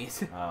game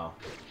enemies. Oh.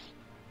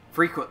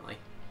 Frequently.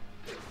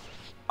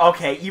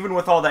 Okay, even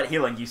with all that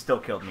healing, you still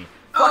killed me.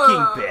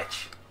 Fucking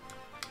bitch.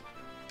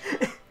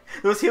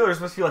 Those healers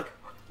must be like,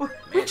 we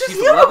just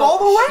healed him all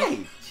the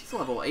way! She's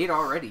level 8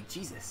 already,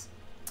 Jesus.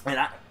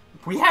 And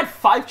we had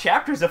 5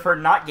 chapters of her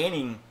not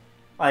gaining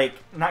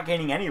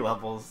any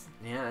levels.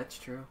 Yeah, that's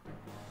true.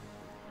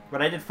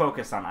 But I did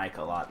focus on Ike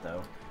a lot,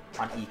 though.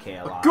 On EK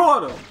a lot.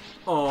 Got him!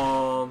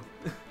 Alright,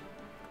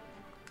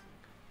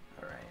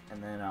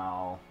 and then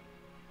I'll...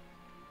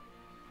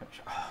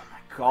 Oh my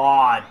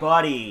god,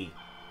 buddy!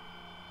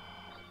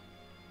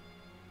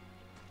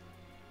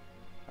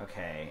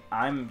 Okay,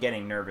 I'm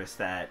getting nervous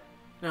that...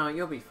 No,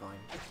 you'll be fine.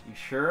 You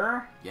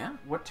sure? Yeah?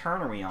 What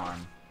turn are we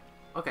on?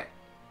 Okay.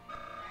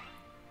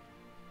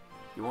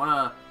 You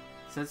wanna...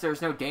 Since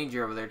there's no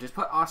danger over there, just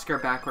put Oscar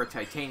back where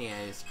Titania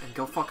is, and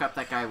go fuck up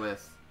that guy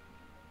with...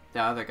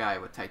 The other guy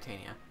with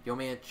Titania. You want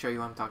me to show you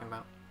what I'm talking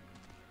about?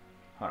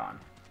 Hold on.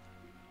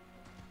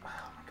 Oh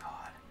my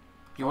god.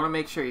 You want to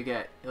make sure you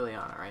get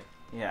Ileana, right?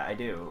 Yeah, I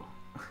do.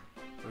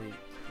 Let me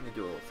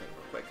do a little thing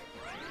real quick.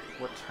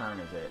 What turn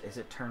is it? Is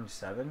it turn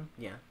 7?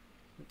 Yeah.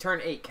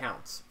 Turn 8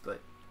 counts,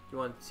 but you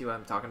want to see what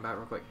I'm talking about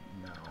real quick?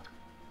 No.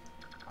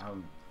 How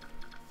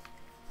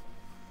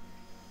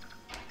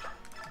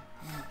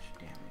much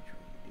damage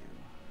will you do?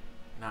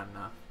 Not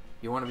enough.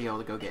 You want to be able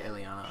to go get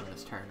Ileana on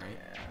this turn, right?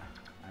 Yeah,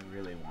 I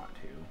really want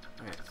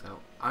to. Okay, so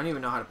I don't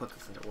even know how to put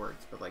this into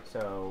words, but like...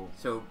 So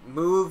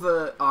move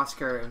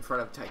Oscar in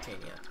front of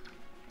Titania.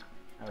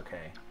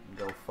 Okay,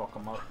 go fuck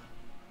him up.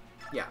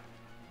 Yeah.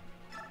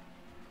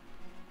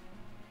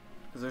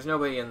 Because there's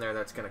nobody in there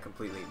that's going to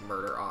completely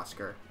murder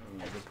Oscar.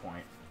 Yeah, good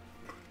point.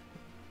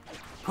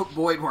 Put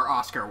Boyd where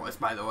Oscar was,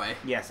 by the way.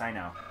 Yes, I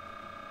know.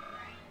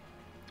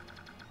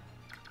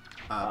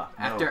 No.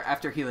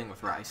 After healing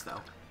with Rice,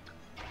 though.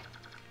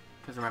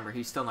 Because remember,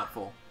 he's still not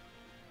full.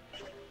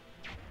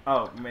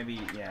 Oh, maybe,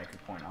 yeah,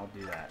 good point. I'll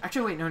do that.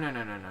 Actually, wait, no.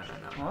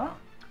 What?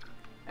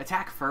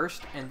 Attack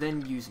first, and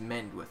then use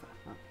Mend with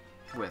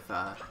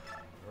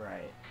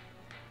Right.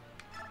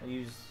 I'll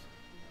use...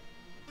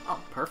 Oh,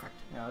 perfect.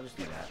 Yeah, I'll just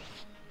do that.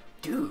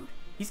 Dude,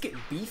 he's getting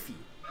beefy.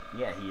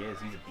 Yeah, he is.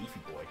 He's a beefy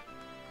boy.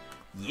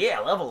 Yeah,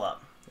 level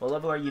up. What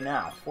level are you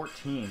now?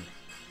 14.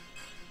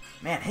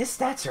 Man, his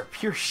stats are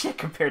pure shit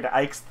compared to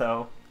Ike's,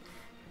 though.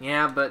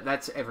 Yeah, but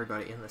that's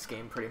everybody in this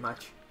game, pretty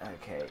much.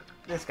 Okay,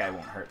 this guy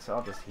won't hurt, so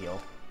I'll just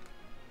heal.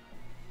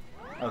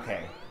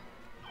 Okay.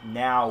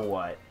 Now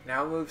what?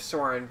 Now move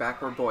Soren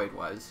back where Boyd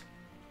was.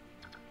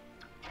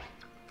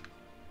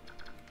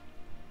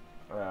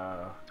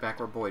 Back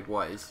where Boyd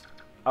was.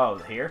 Oh,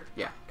 here?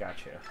 Yeah.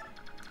 Gotcha.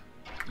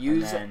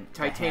 Use then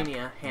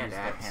Titania use hand the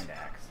axe. hand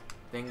axe.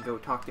 Then go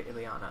talk to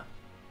Ileana.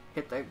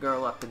 Hit that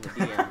girl up in the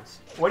DMs.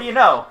 What do you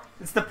know?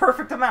 It's the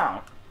perfect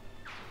amount.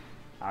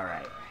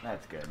 Alright,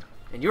 that's good.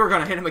 And you were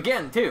gonna hit him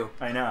again, too.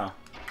 I know.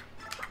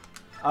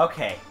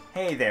 Okay,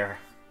 hey there.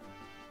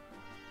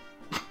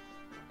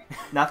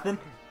 Nothing?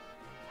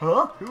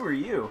 Huh? Who are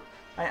you?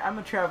 I'm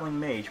a traveling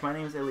mage. My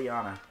name is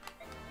Ileana.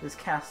 This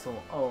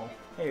castle... Oh,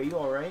 hey, are you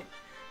alright?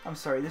 I'm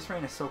sorry, this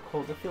rain is so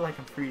cold. I feel like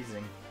I'm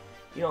freezing.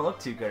 You don't look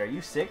too good. Are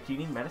you sick? Do you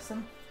need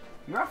medicine?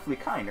 You're awfully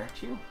kind,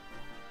 aren't you?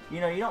 You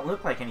know, you don't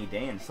look like any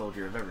Dayan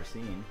soldier I've ever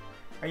seen.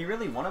 Are you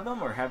really one of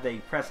them, or have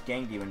they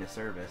ganged you into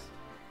service?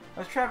 I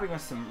was traveling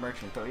with some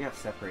merchants, but we got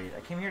separated. I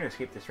came here to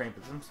escape this rain,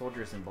 but some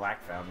soldiers in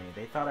black found me.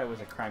 They thought I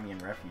was a Crimean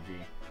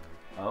refugee.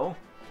 Oh?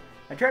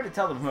 I tried to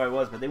tell them who I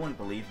was, but they wouldn't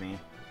believe me.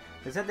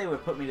 They said they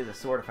would put me to the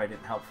sword if I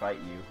didn't help fight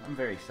you. I'm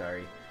very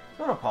sorry.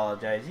 Don't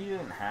apologize. You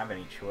didn't have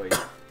any choice.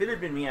 If it had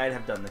been me, I'd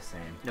have done the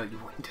same. No, you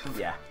wouldn't have.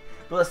 Yeah.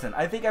 But listen,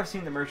 I think I've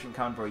seen the merchant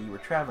convoy you were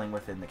traveling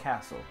with in the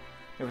castle.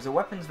 There was a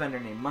weapons vendor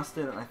named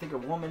Mustard, and I think a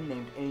woman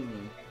named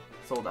Amy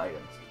sold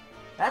items.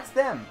 That's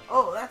them!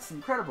 Oh, that's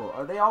incredible.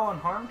 Are they all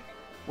unharmed?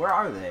 Where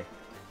are they?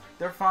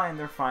 They're fine,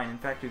 they're fine. In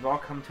fact, we've all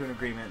come to an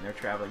agreement and they're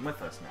traveling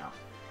with us now.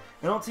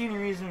 I don't see any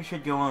reason we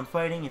should go on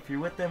fighting. If you're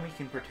with them, we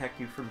can protect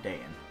you from Dayan.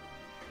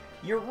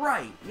 You're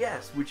right,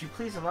 yes. Would you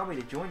please allow me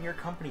to join your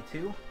company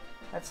too?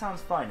 That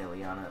sounds fine,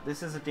 Ileana.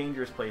 This is a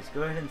dangerous place.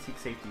 Go ahead and seek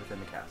safety within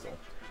the castle.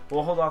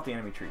 We'll hold off the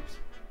enemy troops.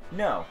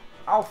 No,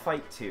 I'll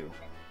fight too.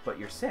 But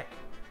you're sick.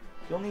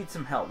 You'll need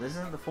some help. This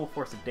isn't the full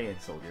force of Dayan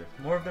soldiers.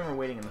 More of them are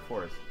waiting in the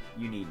forest.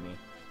 You need me.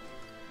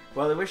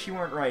 Well, I wish you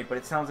weren't right, but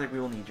it sounds like we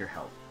will need your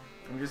help.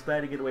 I'm just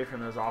glad to get away from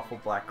those awful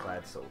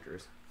black-clad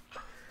soldiers.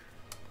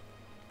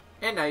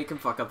 And now you can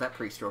fuck up that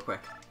priest real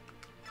quick.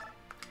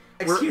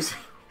 Excuse me.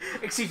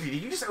 Excuse me,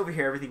 did you just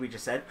overhear everything we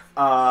just said?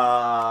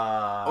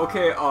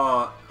 Okay,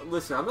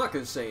 listen, I'm not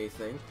gonna say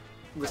anything.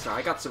 Listen,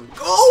 I got some...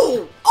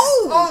 Oh!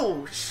 Oh!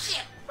 Oh,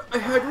 shit! I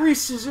had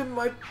Reese's in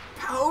my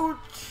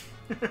pouch!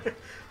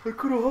 I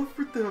could have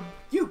offered them.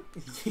 You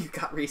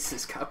got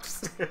Reese's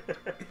cups.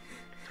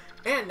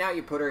 And now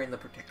you put her in the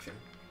protection.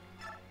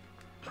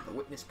 The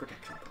witness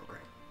protection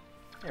program.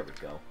 There we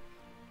go.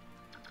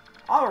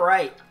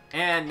 Alright.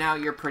 And now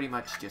you're pretty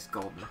much just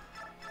golden.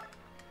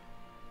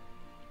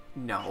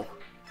 No.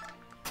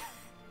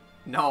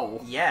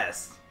 No.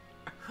 Yes.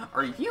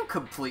 Are you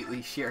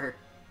completely sure?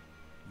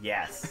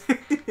 Yes.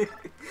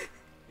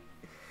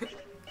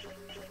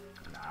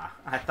 Nah.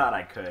 I thought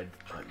I could,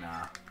 but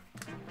nah.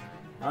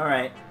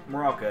 Alright.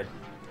 We're all good.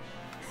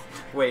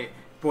 Wait,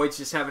 Boyd's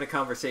just having a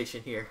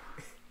conversation here.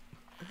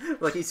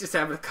 Like he's just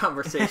having a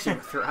conversation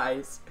with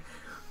Rise.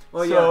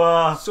 Well,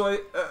 yeah. So I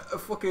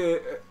fucking.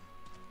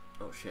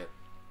 Oh shit.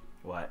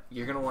 What?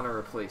 You're gonna want to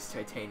replace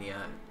Titania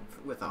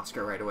with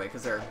Oscar right away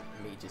because there are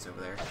mages over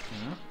there.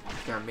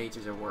 Mm-hmm. There are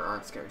mages over where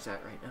Oscar's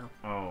at right now.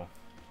 Oh.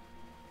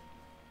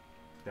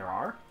 There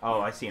are? Oh,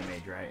 I see a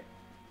mage, right?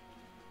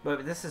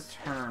 But this is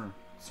turn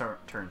 7,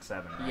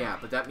 right? Yeah,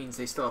 but that means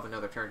they still have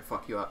another turn to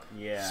fuck you up.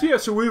 Yeah. Yeah,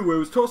 so anyway, I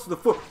was tossing the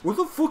fuck. What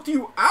the fuck do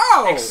you...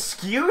 Ow!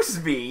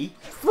 Excuse me?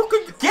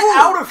 Fucking... Get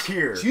out of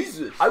here!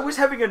 Jesus. I was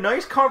having a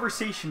nice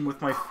conversation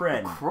with my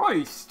friend.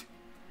 Christ.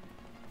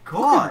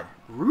 God.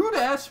 Rude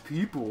ass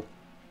people.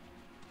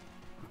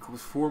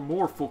 Because 4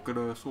 more fucking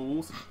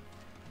assholes.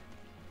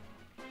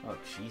 Oh,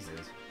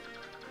 Jesus.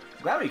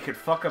 Glad we could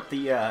fuck up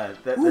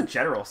the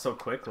general so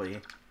quickly.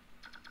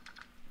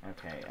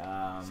 Okay,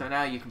 So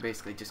now you can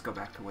basically just go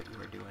back to what you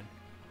were doing.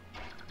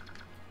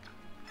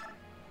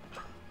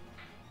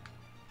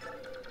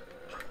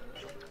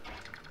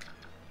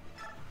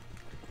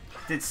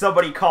 Did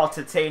somebody call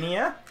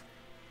Titania?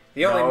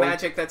 The only No.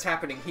 magic that's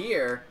happening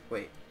here...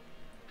 Wait.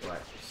 What?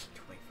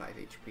 25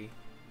 HP.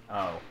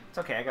 Oh, it's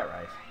okay, I got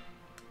Rise.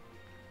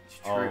 It's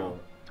true. Oh,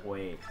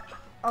 wait.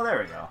 Oh, there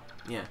we go.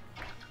 Yeah.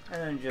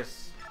 And then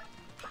just...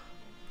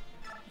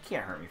 You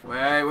can't hurt me from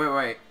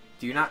Wait.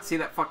 Do you not see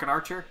that fucking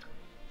archer?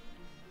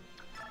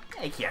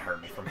 here. You can't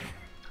hurt me from here.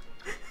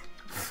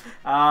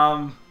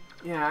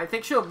 Yeah, I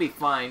think she'll be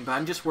fine, but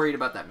I'm just worried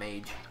about that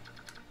mage.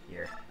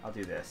 Here, I'll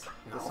do this.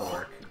 This'll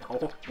work.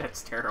 No,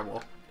 that's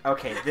terrible.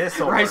 Okay,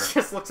 this'll work. Rice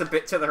just looks a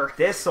bit to the right.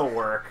 This'll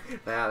work.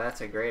 Yeah, that's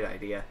a great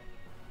idea.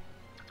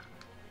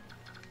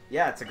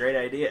 Yeah, it's a great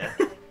idea.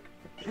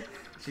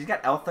 She's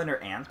got Elf Thunder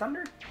and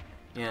Thunder?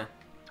 Yeah.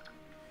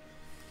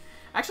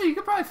 Actually, you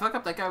could probably fuck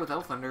up that guy with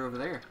Elf Thunder over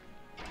there.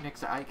 Next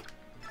to Ike.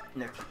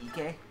 Next to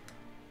Ike?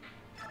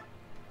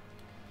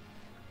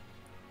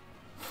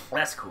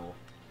 That's cool.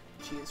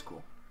 She is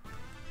cool.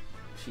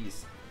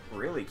 She's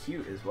really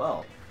cute as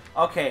well.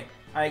 Okay,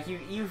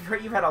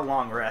 you've had a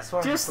long rest.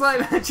 So Just let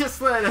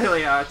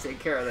Ileana take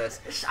care of this.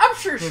 I'm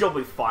sure she'll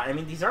be fine. I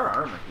mean, these are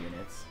armor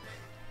units.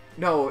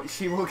 No,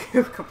 she will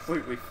get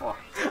completely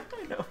fucked.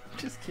 I know,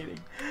 just kidding.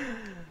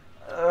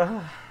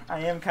 I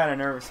am kind of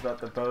nervous about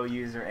the bow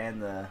user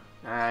and the...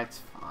 That's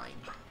fine.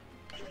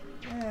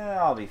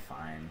 Yeah, I'll be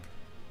fine.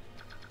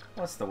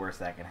 What's the worst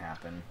that can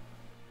happen?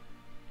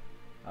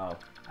 Oh,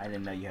 I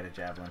didn't know you had a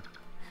javelin.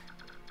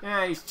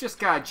 Yeah, he's just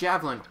got a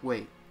javelin.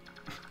 Wait.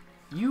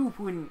 You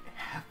wouldn't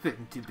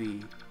happen to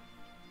be...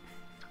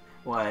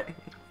 What?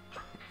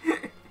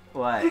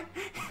 What?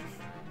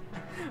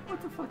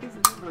 What the fuck is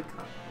the name of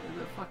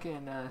the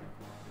fucking,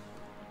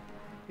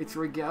 It's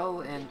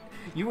Rigel, and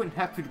you wouldn't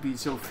happen to be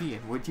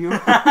Zophian, would you?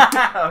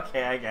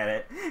 Okay, I get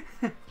it.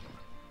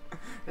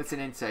 That's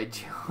an inside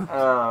joke.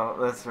 Oh,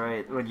 that's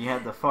right. When you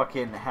had the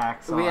fucking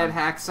hacks on. We had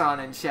hacks on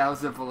in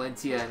Shadows of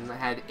Valencia and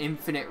had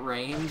infinite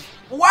range.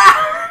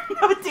 Wow!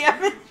 No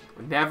damage!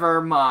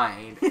 Never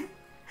mind.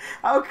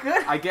 How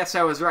good? I guess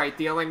I was right.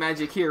 The only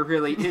magic here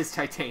really is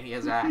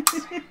Titania's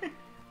axe.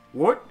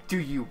 What do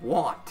you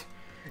want?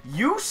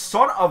 You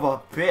son of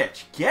a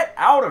bitch! Get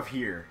out of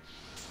here!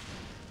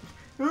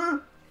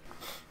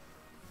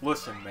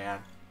 Listen, man.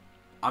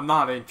 I'm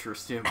not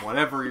interested in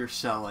whatever you're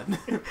selling.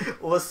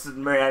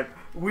 Listen, man.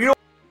 We don't...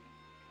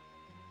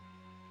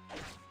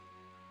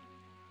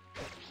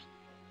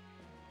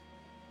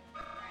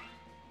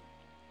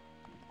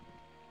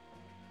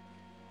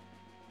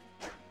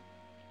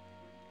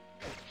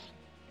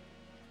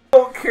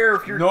 don't care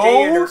if you're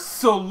gay or...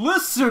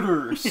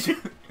 solicitors!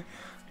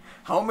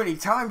 How many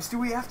times do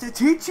we have to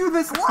teach you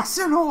this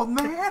lesson, old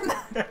man?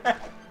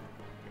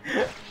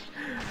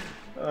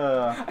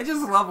 I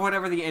just love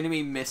whenever the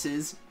enemy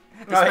misses.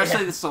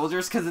 Especially the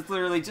soldiers, because it's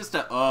literally just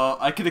a,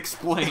 I can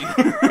explain.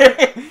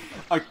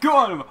 I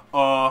got him,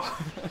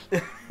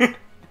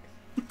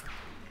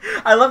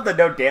 I love the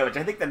no damage.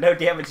 I think the no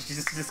damage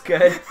is just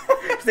good.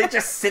 They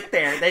just sit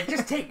there. They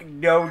just take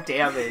no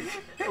damage.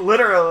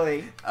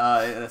 Literally.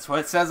 That's what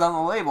it says on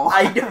the label.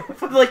 I know,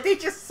 but like, they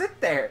just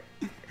sit there.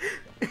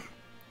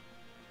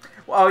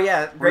 Oh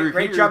yeah,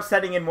 great job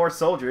setting in more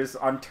soldiers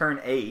on turn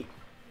 8.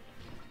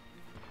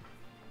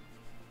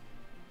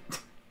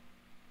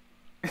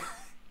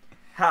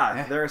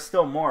 Ha, there are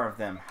still more of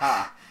them.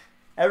 Ha.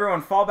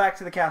 Everyone fall back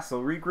to the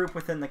castle. Regroup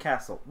within the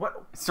castle.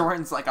 What?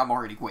 Soren's like, I'm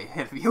already way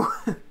ahead of you.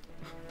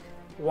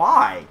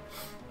 Why?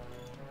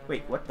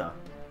 Wait, what the?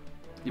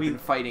 You've been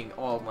fighting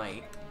all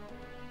night.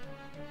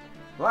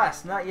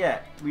 Last, not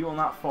yet. We will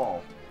not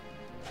fall.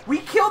 We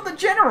killed the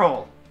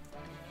general!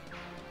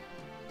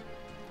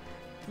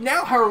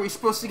 Now how are we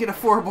supposed to get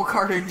affordable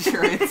car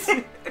insurance?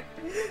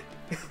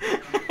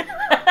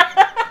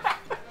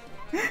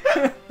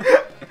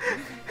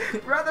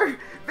 Brother,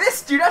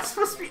 Mist, you're not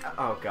supposed to be...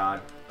 Oh,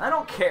 God. I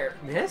don't care.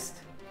 Mist?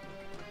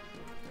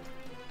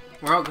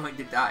 We're all going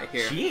to die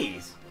here.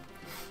 Jeez.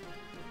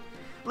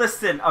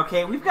 Listen,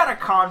 okay, we've got a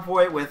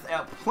convoy with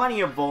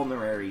plenty of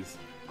vulneraries.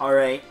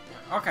 Alright?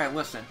 Okay,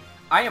 listen.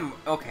 I am...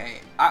 Okay,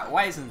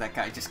 why isn't that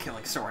guy just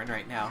killing Soren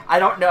right now? I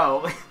don't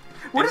know.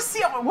 What is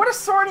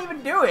Soren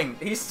even doing?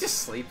 He's just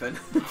sleeping.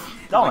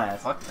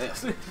 Dumbass. Like, fuck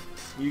this.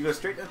 You go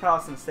straight to the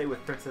palace and stay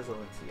with Princess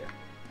Valencia.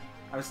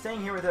 I'm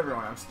staying here with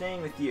everyone. I'm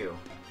staying with you.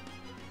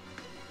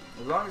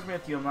 As long as I'm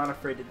with you, I'm not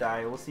afraid to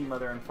die. We'll see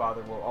Mother and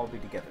Father. We'll all be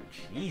together.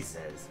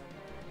 Jesus.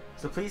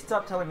 So please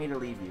stop telling me to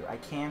leave you. I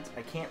can't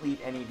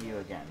leave any of you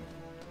again.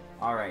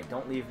 Alright,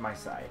 don't leave my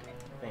side.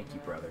 Thank you,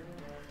 brother.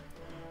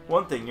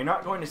 One thing, you're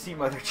not going to see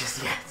Mother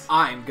just yet.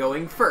 I'm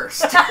going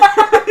first.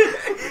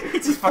 He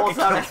just pulls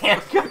out a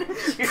handgun and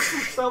shoots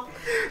himself.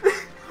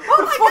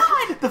 Oh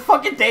my god! The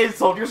fucking Dane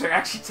soldiers are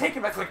actually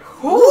taken back like,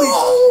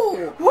 holy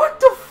shit! What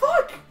the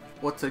fuck?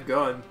 What's a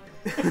gun?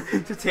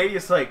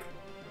 Titania's like,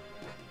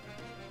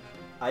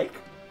 Ike?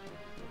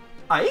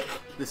 Ike?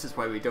 This is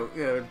why we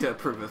don't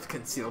approve of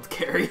concealed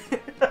carry.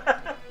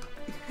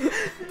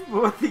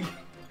 One thing,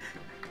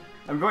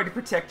 I'm going to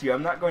protect you.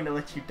 I'm not going to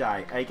let you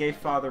die. I gave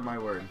Father my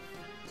word.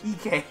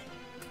 EK.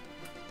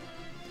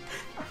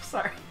 I'm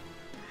sorry.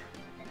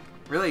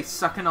 Really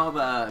sucking all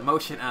the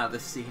emotion out of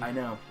this scene. I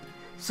know.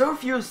 So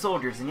few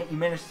soldiers, and yet you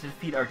managed to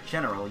defeat our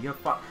general. You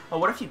have Oh,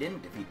 what if you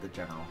didn't defeat the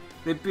general?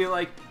 They'd be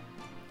like,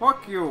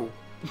 fuck you.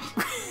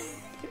 I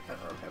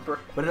don't remember.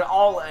 But it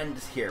all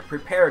ends here.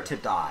 Prepare to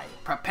die.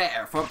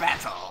 Prepare for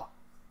battle.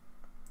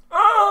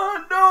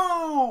 Oh,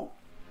 no!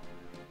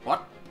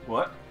 What?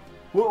 What?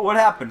 What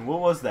happened? What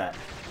was that?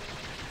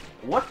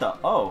 What the?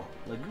 Oh,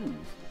 Lagoos.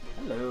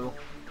 Hello.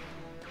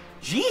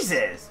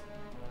 Jesus!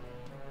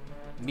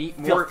 Meet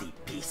Filthy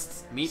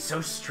beasts.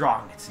 So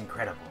strong, it's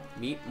incredible.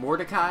 Meet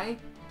Mordecai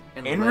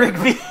and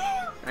Rigby.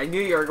 I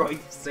knew you were going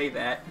to say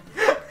that.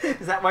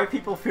 Is that why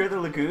people fear the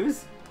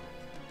Lagoos?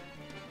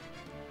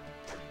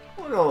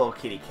 Look at a little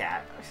kitty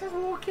cat. It's just a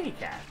little kitty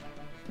cat.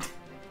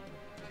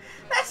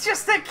 That's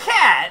just a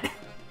cat!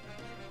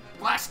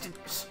 Blasted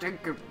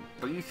stinker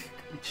beast.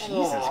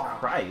 Jesus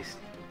Christ.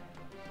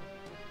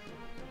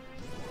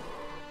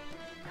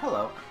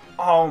 Hello.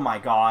 Oh my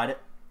god.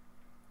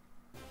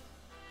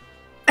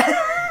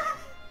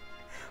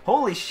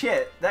 Holy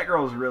shit, that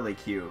girl's really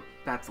cute.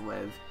 That's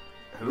Lev.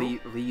 Who?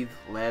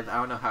 Lev. I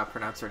don't know how to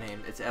pronounce her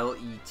name. It's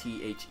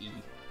Lethe.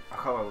 I'll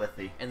call her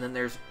Lithy. And then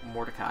there's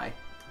Mordecai.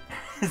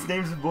 His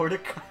name's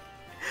Mordecai.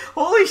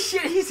 Holy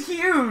shit, he's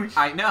huge!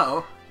 I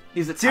know.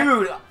 He's a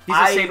dude. He's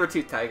a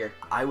saber-toothed tiger.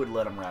 I would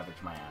let him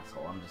ravage my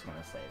asshole. I'm just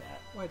gonna say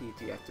that. Why do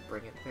you have to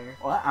bring it there?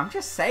 Well, I'm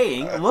just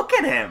saying. Look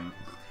at him.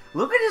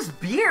 Look at his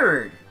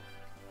beard.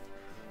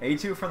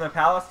 A2 from the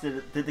palace?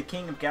 Did the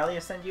king of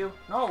Gallia send you?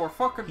 No, we're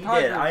fucking He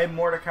partners. did. I am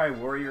Mordecai,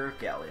 warrior of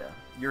Gallia.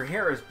 Your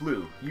hair is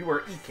blue. You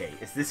are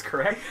Ike. Is this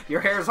correct?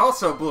 Your hair is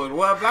also blue. And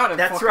what about it?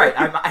 That's fucker? right.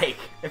 I'm Ike.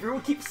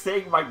 Everyone keeps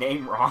saying my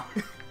name wrong.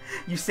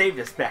 You saved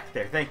us back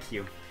there. Thank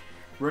you.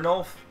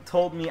 Ranulf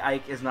told me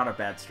Ike is not a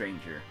bad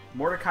stranger.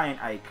 Mordecai and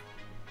Ike,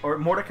 or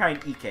Mordecai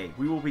and Ike,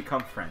 we will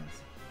become friends.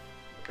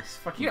 It's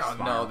fucking You don't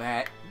smile. know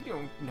that. You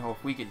don't know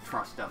if we can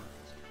trust them.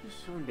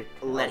 Soon to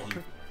tell. Letty.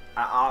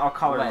 I'll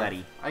call her Lev.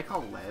 Letty. I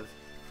call Lev.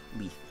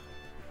 Leaf.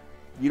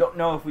 You don't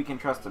know if we can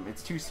trust him.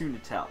 It's too soon to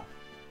tell.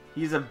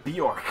 He's a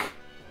Bjork.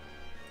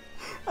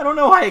 I don't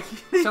know why I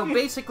keep So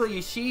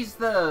basically, she's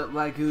the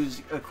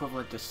Lagoo's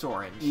equivalent to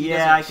Soren. She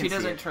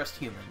doesn't trust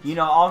humans. You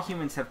know, all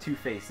humans have two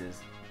faces.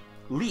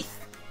 Leaf.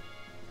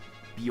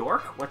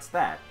 Bjork? What's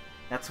that?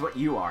 That's what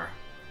you are.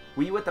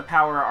 We with the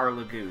power are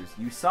Lagoos.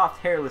 You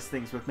soft, hairless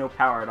things with no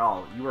power at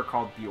all. You are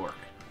called Bjork.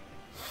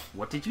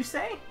 What did you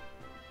say?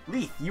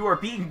 Leaf, you are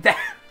being bad.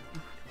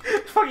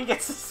 Fucking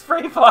gets a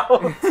spray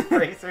bottle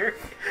razor.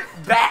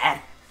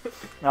 Bad!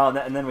 Oh,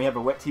 and then we have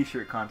a wet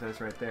t-shirt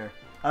contest right there.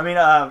 I mean,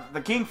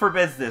 the king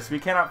forbids this. We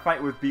cannot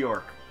fight with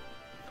Bjork.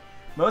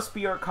 Most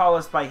Bjork call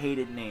us by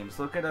hated names.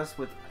 Look at us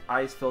with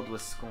eyes filled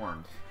with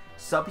scorn.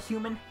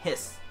 Subhuman?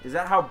 Hiss. Is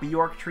that how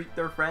Bjork treat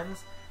their friends?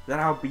 Is that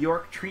how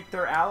Bjork treat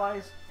their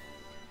allies?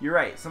 You're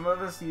right. Some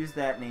of us use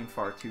that name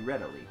far too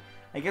readily.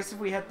 I guess if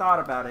we had thought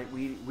about it,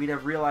 we'd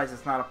have realized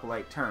it's not a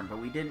polite term, but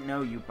we didn't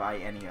know you by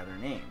any other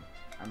name.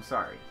 I'm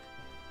sorry.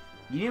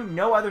 You knew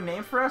no other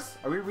name for us?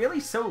 Are we really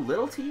so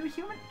little to you,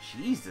 human?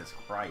 Jesus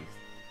Christ.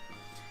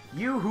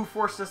 You who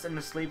forced us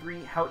into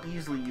slavery, how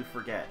easily you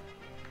forget.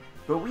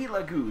 But we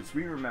Lagoos,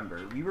 we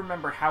remember. We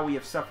remember how we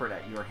have suffered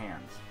at your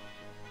hands.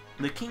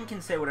 The king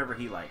can say whatever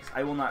he likes.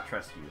 I will not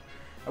trust you.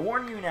 I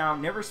warn you now,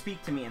 never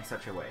speak to me in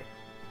such a way.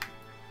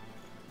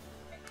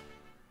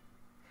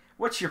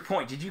 What's your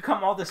point? Did you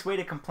come all this way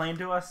to complain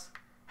to us?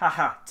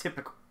 Haha,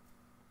 typical.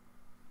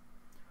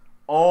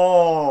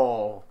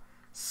 Oh,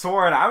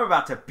 Soren, I'm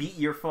about to beat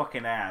your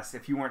fucking ass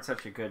if you weren't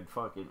such a good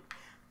fucking...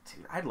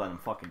 Dude, I'd let him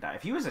fucking die.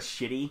 If he was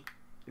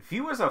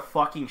a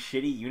fucking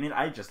shitty unit,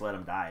 I'd just let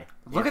him die.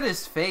 Look at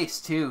his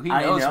face, too. He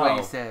I knows what he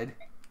know. said.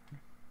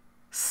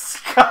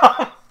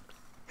 Scum!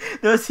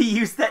 Those who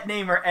use that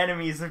name are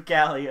enemies of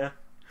Gallia.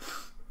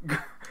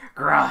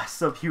 Grah,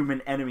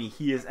 subhuman enemy.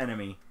 He is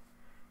enemy.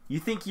 You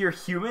think you're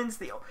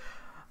humans?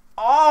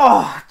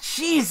 Oh,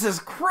 Jesus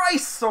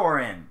Christ,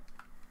 Soren!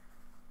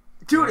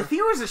 Dude, if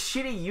he was a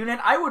shitty unit,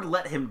 I would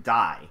let him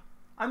die.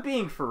 I'm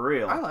being for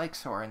real. I like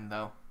Soren,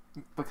 though,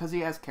 because he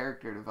has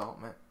character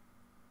development.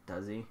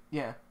 Does he?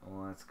 Yeah.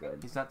 Well, that's good.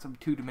 He's not some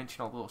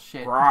two-dimensional little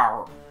shit.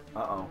 Rawr.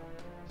 Uh-oh.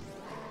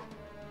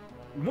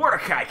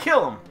 Mordecai,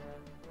 kill him!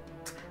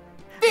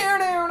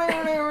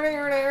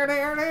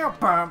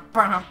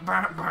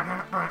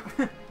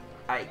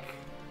 Ike.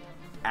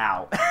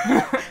 Ow.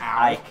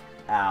 Ike.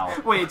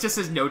 Ow. Wait, it just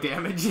says no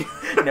damage.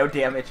 No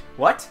damage.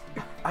 What?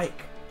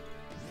 Ike.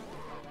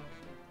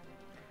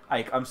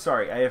 Ike, I'm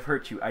sorry. I have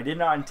hurt you. I did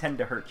not intend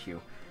to hurt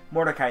you.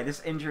 Mordecai,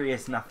 this injury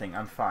is nothing.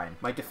 I'm fine.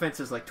 My defense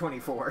is like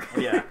 24.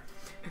 Yeah.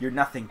 You're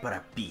nothing but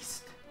a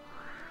beast.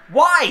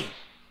 Why?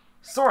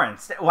 Soren,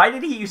 why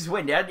did he use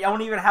wind? I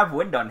don't even have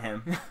wind on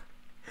him.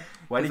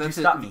 Why did you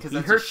stop me? He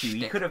hurt you.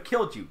 He could have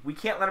killed you. We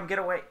can't let him get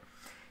away.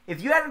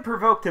 If you hadn't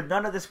provoked him,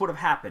 none of this would have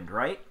happened,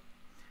 right?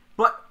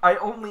 But I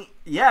only...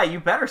 Yeah, you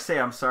better say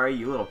I'm sorry,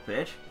 you little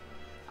bitch.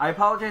 I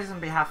apologize on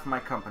behalf of my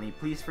company.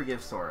 Please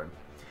forgive Soren.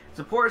 It's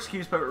a poor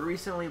excuse, but we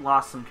recently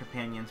lost some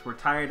companions. We're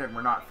tired and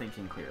we're not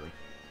thinking clearly.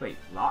 Wait,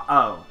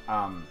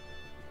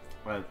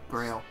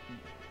 Grail.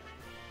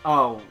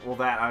 Oh, well,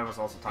 that I was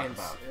also talking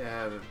about.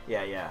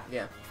 Yeah.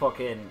 Yeah.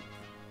 Fucking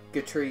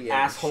Gatry and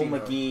asshole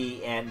Shino.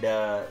 McGee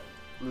and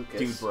Lucas.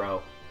 dude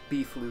bro.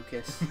 Beef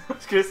Lucas. I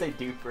was gonna say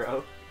dude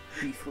bro.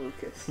 Beef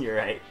Lucas. You're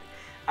right.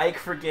 Ike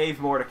forgave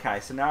Mordecai,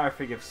 so now I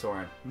forgive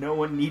Soren. No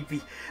one need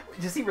be...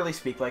 Does he really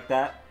speak like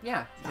that?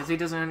 Yeah, because he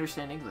doesn't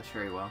understand English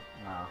very well.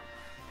 No.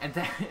 And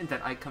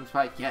then Ike comes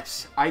by,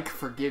 yes, Ike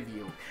forgive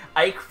you.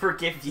 Ike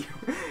forgive you.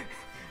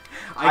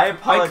 I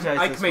apologize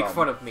Ike as make well.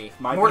 fun of me.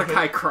 My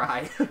Mordecai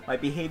cry. My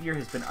behavior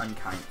has been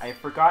unkind. I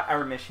forgot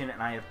our mission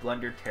and I have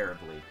blundered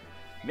terribly.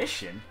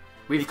 Mission?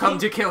 We've come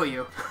to kill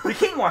you. The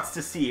king wants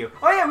to see you.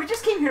 Oh yeah, we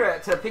just came here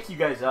to pick you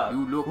guys up.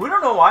 You look- We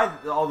don't know why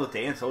all the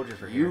Daean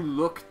soldiers are here. You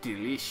look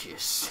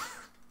delicious.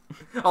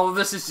 All of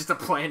this is just a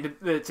plan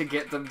to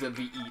get them to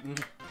be eaten.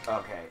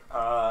 Okay,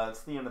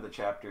 it's the end of the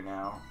chapter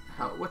now.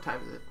 What time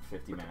is it?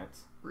 50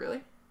 minutes.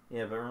 Really?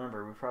 Yeah, but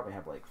remember, we probably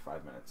have like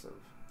 5 minutes of...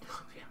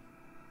 Yeah.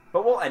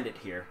 But we'll end it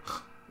here.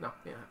 No,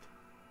 yeah.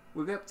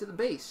 We'll get up to the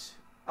base.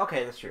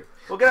 Okay, that's true.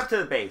 We'll get up to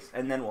the base,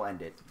 and then we'll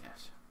end it.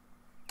 Yes.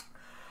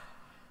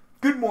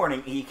 Good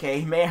morning,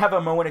 EK. May I have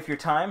a moment of your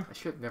time? I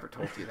should have never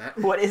told you that.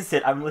 What is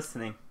it? I'm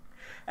listening.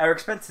 Our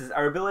expenses,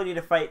 our ability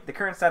to fight, the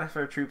current status of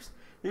our troops,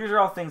 these are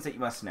all things that you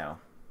must know.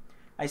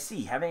 I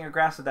see. Having a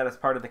grasp of that is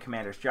part of the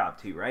commander's job,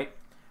 too, right?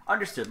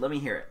 Understood. Let me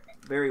hear it.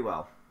 Very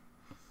well.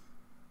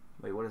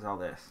 Wait, what is all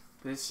this?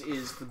 This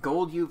is the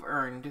gold you've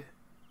earned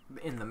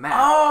in the map.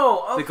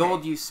 Oh, okay. The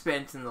gold you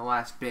spent in the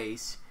last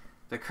base.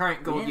 The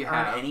current gold you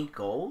have. Any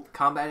gold?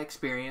 Combat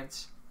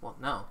experience. Well,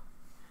 no.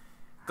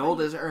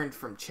 Gold is earned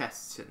from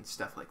chests and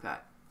stuff like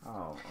that.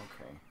 Oh,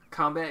 okay.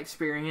 Combat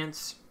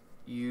experience,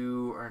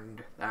 you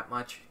earned that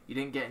much. You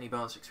didn't get any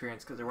bonus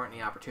experience because there weren't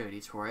any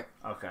opportunities for it.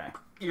 Okay.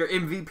 Your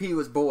MVP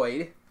was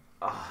Boyd.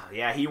 Oh,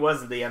 yeah, he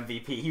was the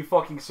MVP. He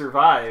fucking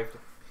survived.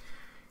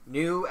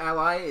 New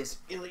ally is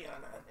Ileana.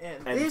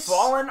 And this...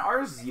 Fallen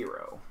are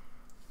 0.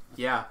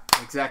 Yeah,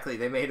 exactly.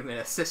 They made him an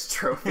assist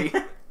trophy.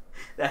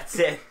 That's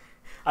it.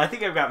 I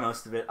think I've got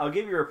most of it. I'll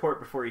give you a report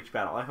before each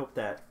battle. I hope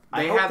that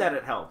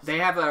it helps. They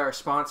have a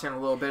response and a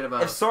little bit of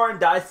a... If Soren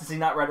dies, does he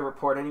not write a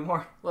report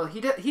anymore? Well,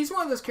 he's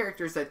one of those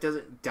characters that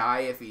doesn't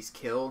die if he's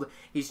killed.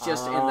 He's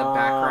just in the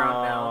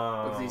background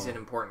now because he's an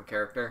important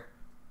character.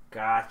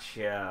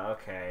 Gotcha.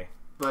 Okay.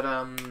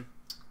 But,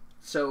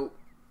 so,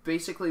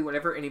 basically,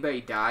 whenever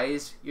anybody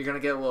dies, you're going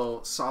to get a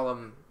little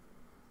solemn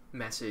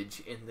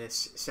message in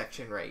this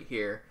section right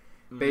here.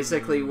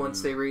 Basically,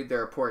 once they read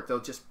their report,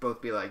 they'll just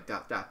both be like, ...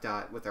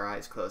 with their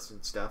eyes closed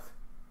and stuff.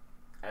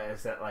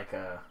 Is that like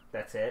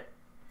that's it?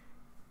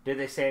 Did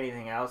they say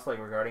anything else, like,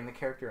 regarding the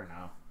character, or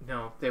no?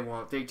 No, they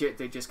won't. They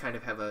just kind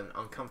of have an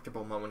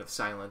uncomfortable moment of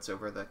silence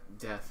over the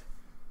death.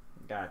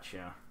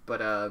 Gotcha. But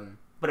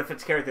if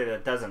it's a character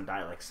that doesn't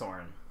die, like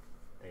Soren,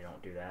 they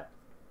don't do that.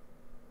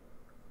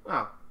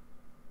 Oh.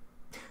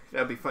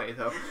 That'd be funny,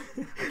 though.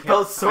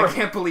 I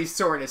can't believe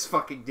Soren is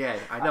fucking dead.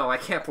 I know, I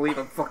can't believe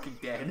I'm fucking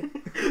dead.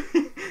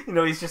 You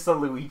know, he's just a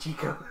Luigi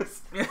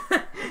ghost.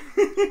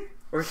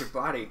 Where's your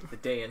body? The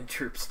Dayan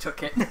troops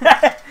took it.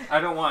 I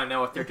don't want to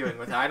know what they're doing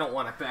with it. I don't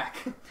want it back.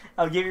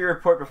 I'll give you a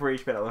report before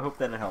each battle. I hope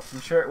that it helps.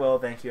 I'm sure it will.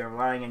 Thank you. I'm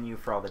relying on you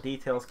for all the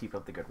details. Keep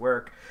up the good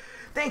work.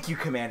 Thank you,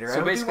 Commander.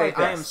 So basically,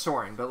 I am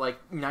Soren, but like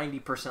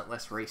 90%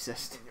 less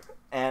racist.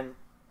 And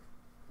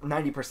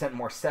 90%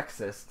 more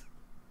sexist.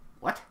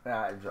 What?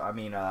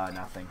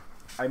 Nothing.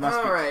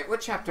 Alright,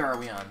 what chapter are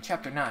we on?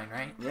 Chapter 9,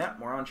 right? Yeah,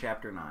 we're on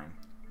chapter 9.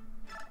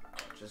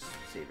 Just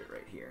save it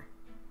right here.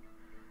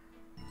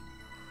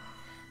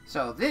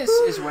 So this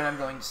is when I'm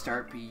going to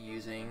start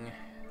using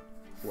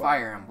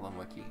Fire Emblem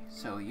Wiki.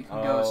 So you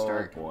can go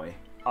start. Oh boy.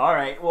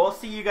 Alright, we'll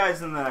see you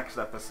guys in the next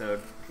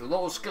episode. The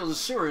low skills are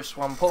serious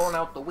while I'm pulling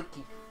out the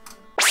wiki.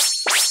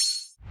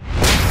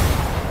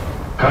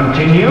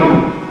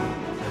 Continue.